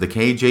provenance of the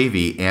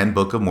KJV and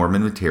Book of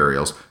Mormon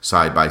materials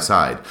side by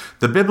side.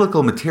 The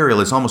biblical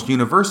material is almost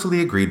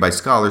universally agreed by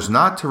scholars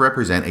not to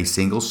represent a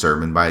single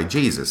sermon by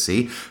Jesus,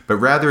 but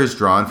rather is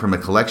drawn from a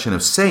collection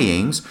of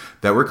sayings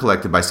that were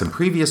collected by some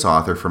previous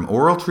author from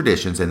oral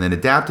traditions and then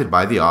adapted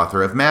by the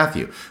author of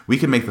Matthew. We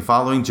can make the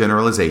following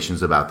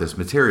generalizations about this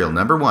material.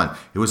 Number one,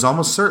 it was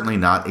almost certainly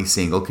not a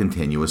single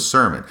continuous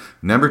sermon.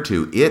 Number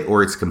two, it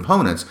or its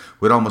components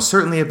would almost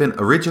certainly have been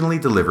originally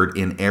delivered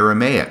in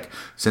Aramaic,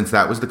 since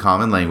that was the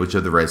common language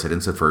of the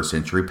residents of first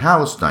century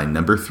Palestine.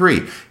 Number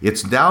three,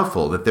 it's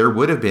doubtful that there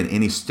would have been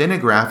any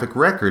stenographic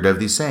record of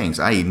these sayings,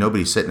 i.e.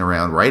 nobody sitting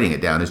around writing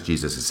it down as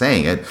Jesus is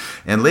saying it,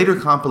 and later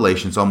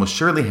compilations almost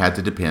surely had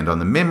to depend on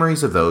the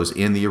memories of those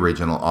in the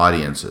original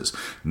audiences.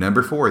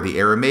 Number four, the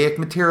Aramaic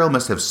material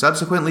must have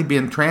subsequently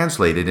been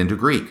translated into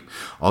Greek,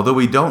 although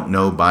we don't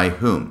know by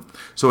whom.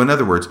 So in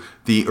other words,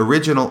 the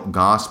original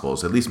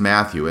Gospels, at least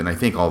Matthew, and I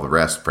think all the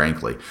rest,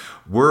 frankly,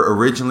 were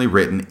originally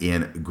written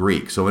in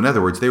Greek. So in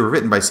other words, they were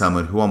written by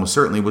someone who almost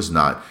certainly was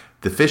not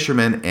the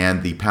fishermen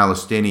and the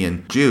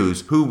Palestinian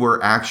Jews who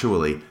were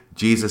actually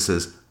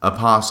Jesus's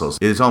apostles.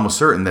 It is almost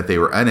certain that they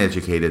were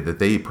uneducated, that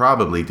they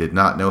probably did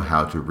not know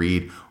how to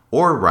read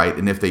or write,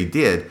 and if they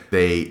did,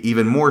 they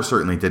even more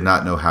certainly did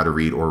not know how to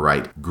read or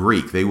write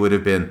Greek. They would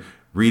have been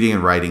reading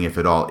and writing, if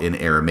at all, in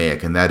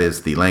Aramaic, and that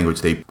is the language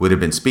they would have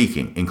been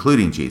speaking,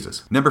 including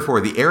Jesus. Number four,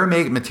 the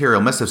Aramaic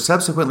material must have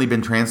subsequently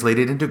been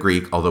translated into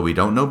Greek, although we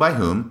don't know by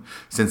whom,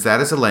 since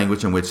that is a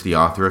language in which the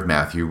author of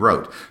Matthew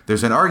wrote.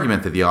 There's an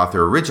argument that the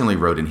author originally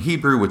wrote in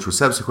Hebrew, which was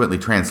subsequently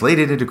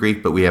translated into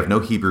Greek, but we have no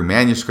Hebrew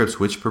manuscripts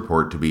which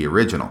purport to be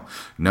original.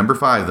 Number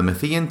five, the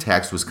Matthean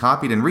text was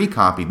copied and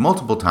recopied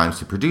multiple times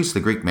to produce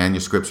the Greek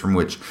manuscripts from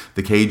which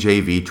the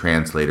KJV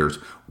translators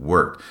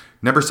worked.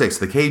 Number six,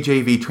 the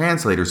KJV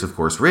translators, of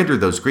course, rendered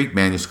those Greek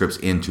manuscripts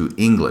into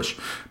English.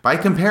 By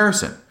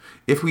comparison,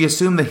 if we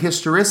assume the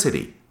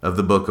historicity of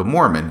the Book of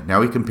Mormon,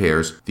 now he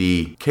compares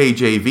the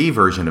KJV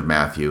version of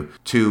Matthew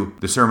to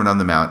the Sermon on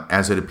the Mount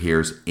as it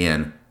appears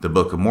in the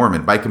Book of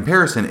Mormon. By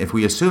comparison, if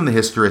we assume the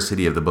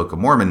historicity of the Book of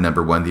Mormon,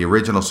 number one, the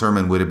original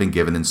sermon would have been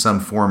given in some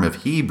form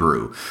of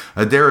Hebrew,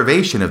 a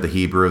derivation of the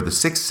Hebrew of the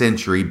 6th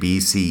century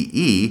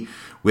BCE,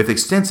 with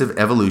extensive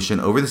evolution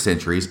over the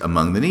centuries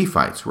among the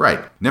Nephites. Right.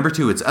 Number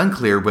two, it's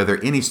unclear whether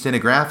any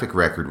stenographic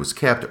record was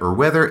kept or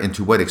whether and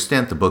to what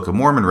extent the Book of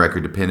Mormon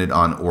record depended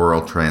on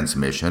oral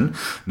transmission.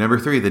 Number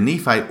three, the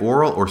Nephite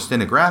oral or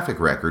stenographic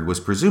record was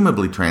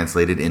presumably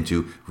translated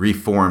into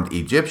Reformed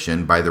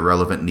Egyptian by the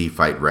relevant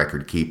Nephite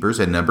record keepers.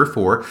 And number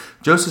four,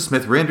 Joseph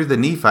Smith rendered the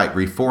Nephite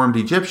Reformed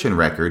Egyptian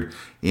record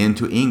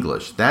into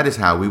English. That is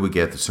how we would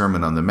get the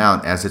Sermon on the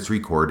Mount as it's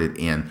recorded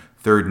in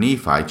 3rd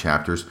Nephi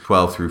chapters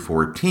 12 through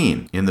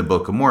 14 in the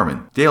Book of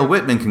Mormon. Dale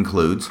Whitman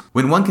concludes,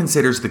 when one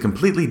considers the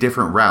completely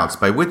different routes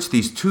by which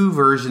these two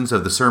versions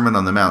of the Sermon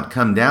on the Mount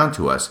come down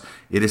to us,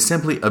 it is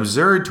simply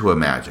absurd to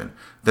imagine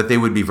that they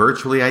would be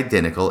virtually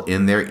identical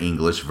in their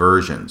English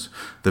versions.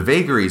 The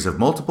vagaries of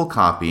multiple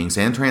copyings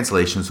and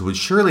translations would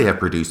surely have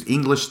produced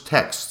English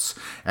texts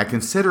at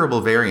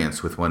considerable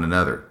variance with one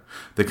another.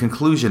 The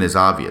conclusion is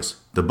obvious.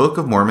 The Book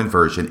of Mormon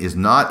version is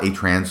not a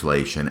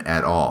translation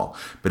at all,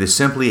 but is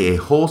simply a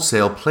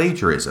wholesale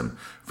plagiarism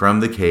from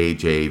the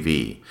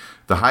KJV.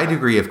 The high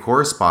degree of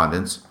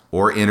correspondence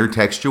or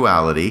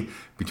intertextuality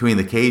between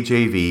the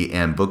KJV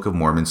and Book of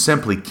Mormon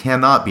simply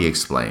cannot be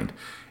explained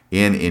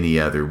in any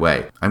other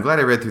way. I'm glad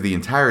I read through the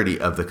entirety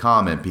of the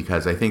comment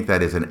because I think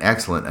that is an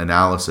excellent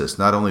analysis,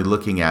 not only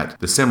looking at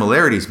the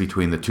similarities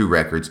between the two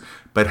records,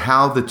 but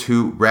how the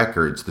two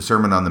records, the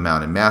Sermon on the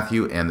Mount in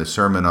Matthew and the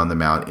Sermon on the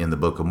Mount in the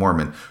Book of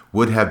Mormon,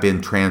 would have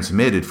been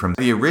transmitted from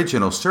the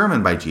original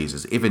sermon by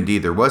Jesus, if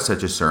indeed there was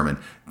such a sermon,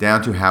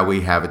 down to how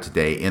we have it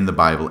today in the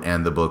Bible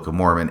and the Book of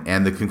Mormon.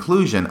 And the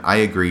conclusion, I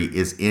agree,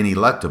 is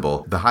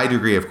ineluctable. The high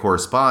degree of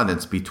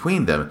correspondence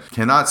between them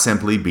cannot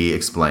simply be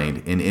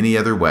explained in any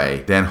other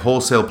way than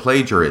wholesale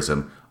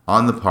plagiarism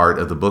on the part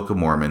of the Book of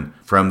Mormon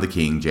from the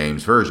King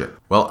James Version.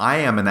 Well, I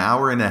am an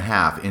hour and a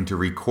half into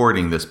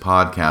recording this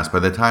podcast. By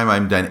the time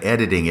I'm done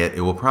editing it,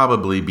 it will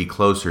probably be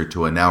closer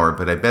to an hour,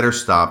 but I better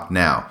stop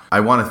now. I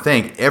want to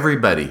thank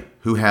everybody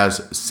who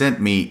has sent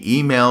me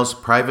emails,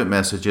 private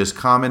messages,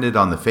 commented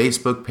on the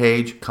Facebook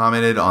page,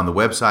 commented on the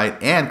website,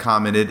 and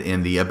commented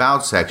in the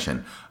About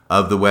section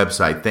of the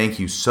website. Thank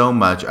you so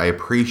much. I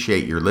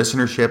appreciate your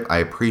listenership. I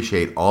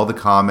appreciate all the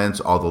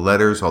comments, all the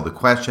letters, all the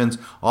questions,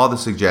 all the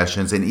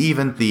suggestions, and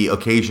even the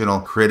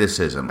occasional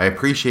criticism. I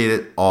appreciate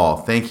it all.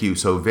 Thank you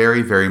so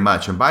very, very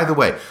much. And by the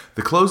way,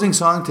 the closing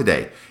song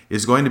today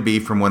is going to be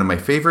from one of my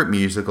favorite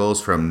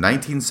musicals from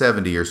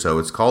 1970 or so.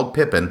 It's called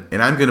Pippin,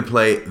 and I'm going to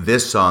play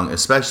this song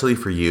especially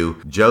for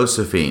you,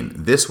 Josephine.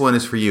 This one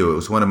is for you. It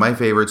was one of my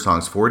favorite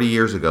songs 40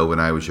 years ago when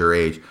I was your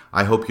age.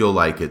 I hope you'll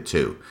like it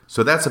too.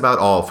 So that's about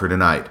all for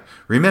tonight.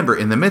 Remember,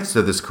 in the midst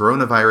of this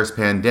coronavirus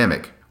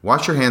pandemic,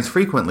 wash your hands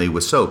frequently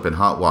with soap and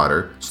hot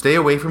water, stay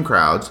away from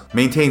crowds,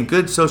 maintain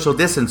good social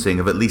distancing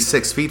of at least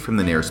 6 feet from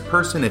the nearest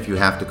person. If you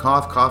have to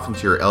cough, cough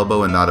into your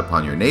elbow and not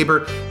upon your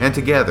neighbor, and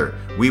together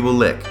we will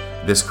lick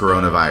this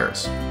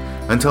coronavirus.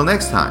 Until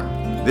next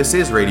time, this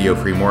is Radio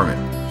Free Mormon,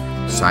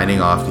 signing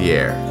off the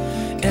air.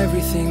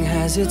 Everything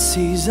has its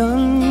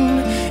season,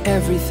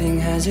 everything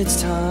has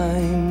its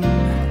time.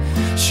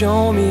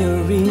 Show me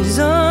a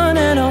reason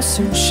and I'll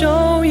soon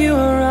show you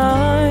a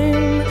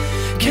rhyme.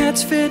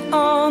 Cats fit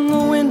on the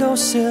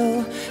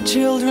windowsill,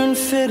 children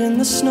fit in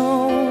the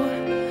snow.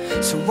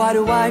 So why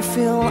do I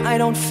feel I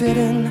don't fit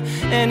in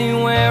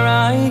anywhere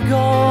I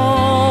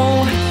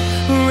go?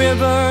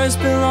 Rivers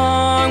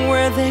belong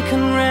where they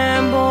can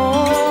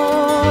ramble.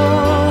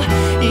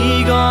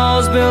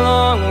 Eagles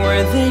belong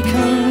where they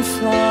can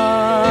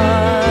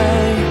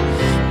fly.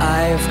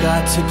 I've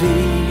got to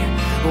be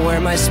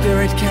where my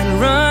spirit can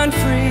run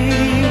free.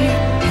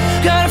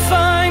 Gotta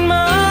find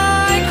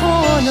my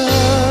corner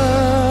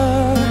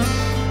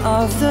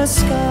of the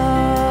sky.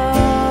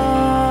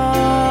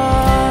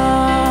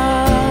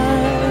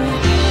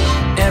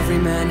 Every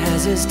man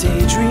has his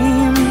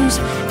daydreams,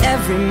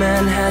 every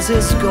man has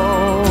his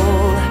goal.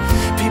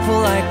 People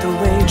like the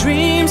way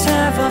dreams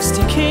have of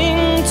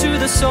sticking to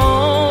the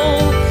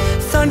soul.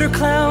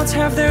 Thunderclouds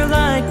have their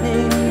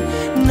lightning,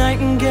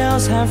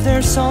 nightingales have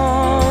their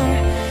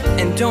song.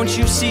 And don't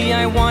you see,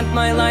 I want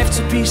my life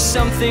to be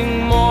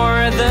something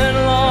more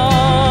than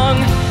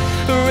long.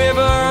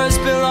 Rivers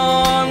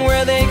belong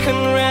where they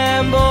can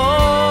ramble.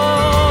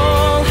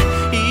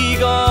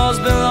 Eagles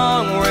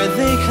belong where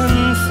they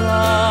can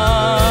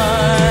fly.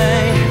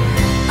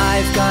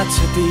 I've got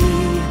to be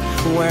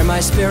where my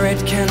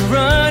spirit can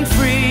run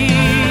free.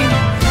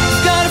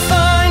 Gotta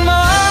find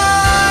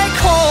my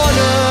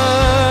corner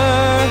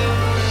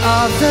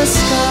of the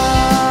sky.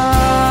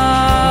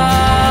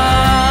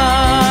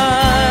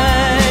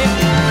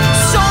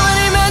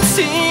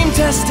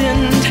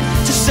 Destined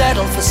to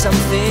settle for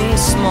something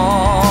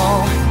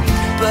small,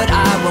 but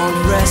I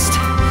won't rest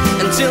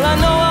until I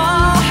know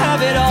I'll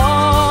have it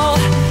all.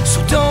 So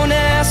don't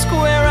ask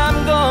where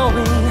I'm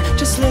going,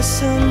 just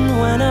listen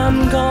when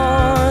I'm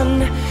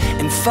gone.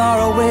 And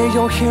far away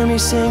you'll hear me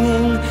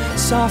singing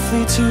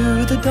softly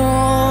to the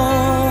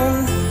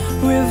dawn.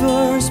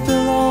 Rivers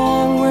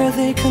belong where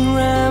they can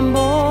ramble.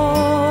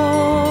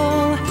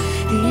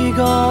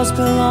 Eagles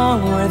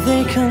belong where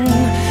they can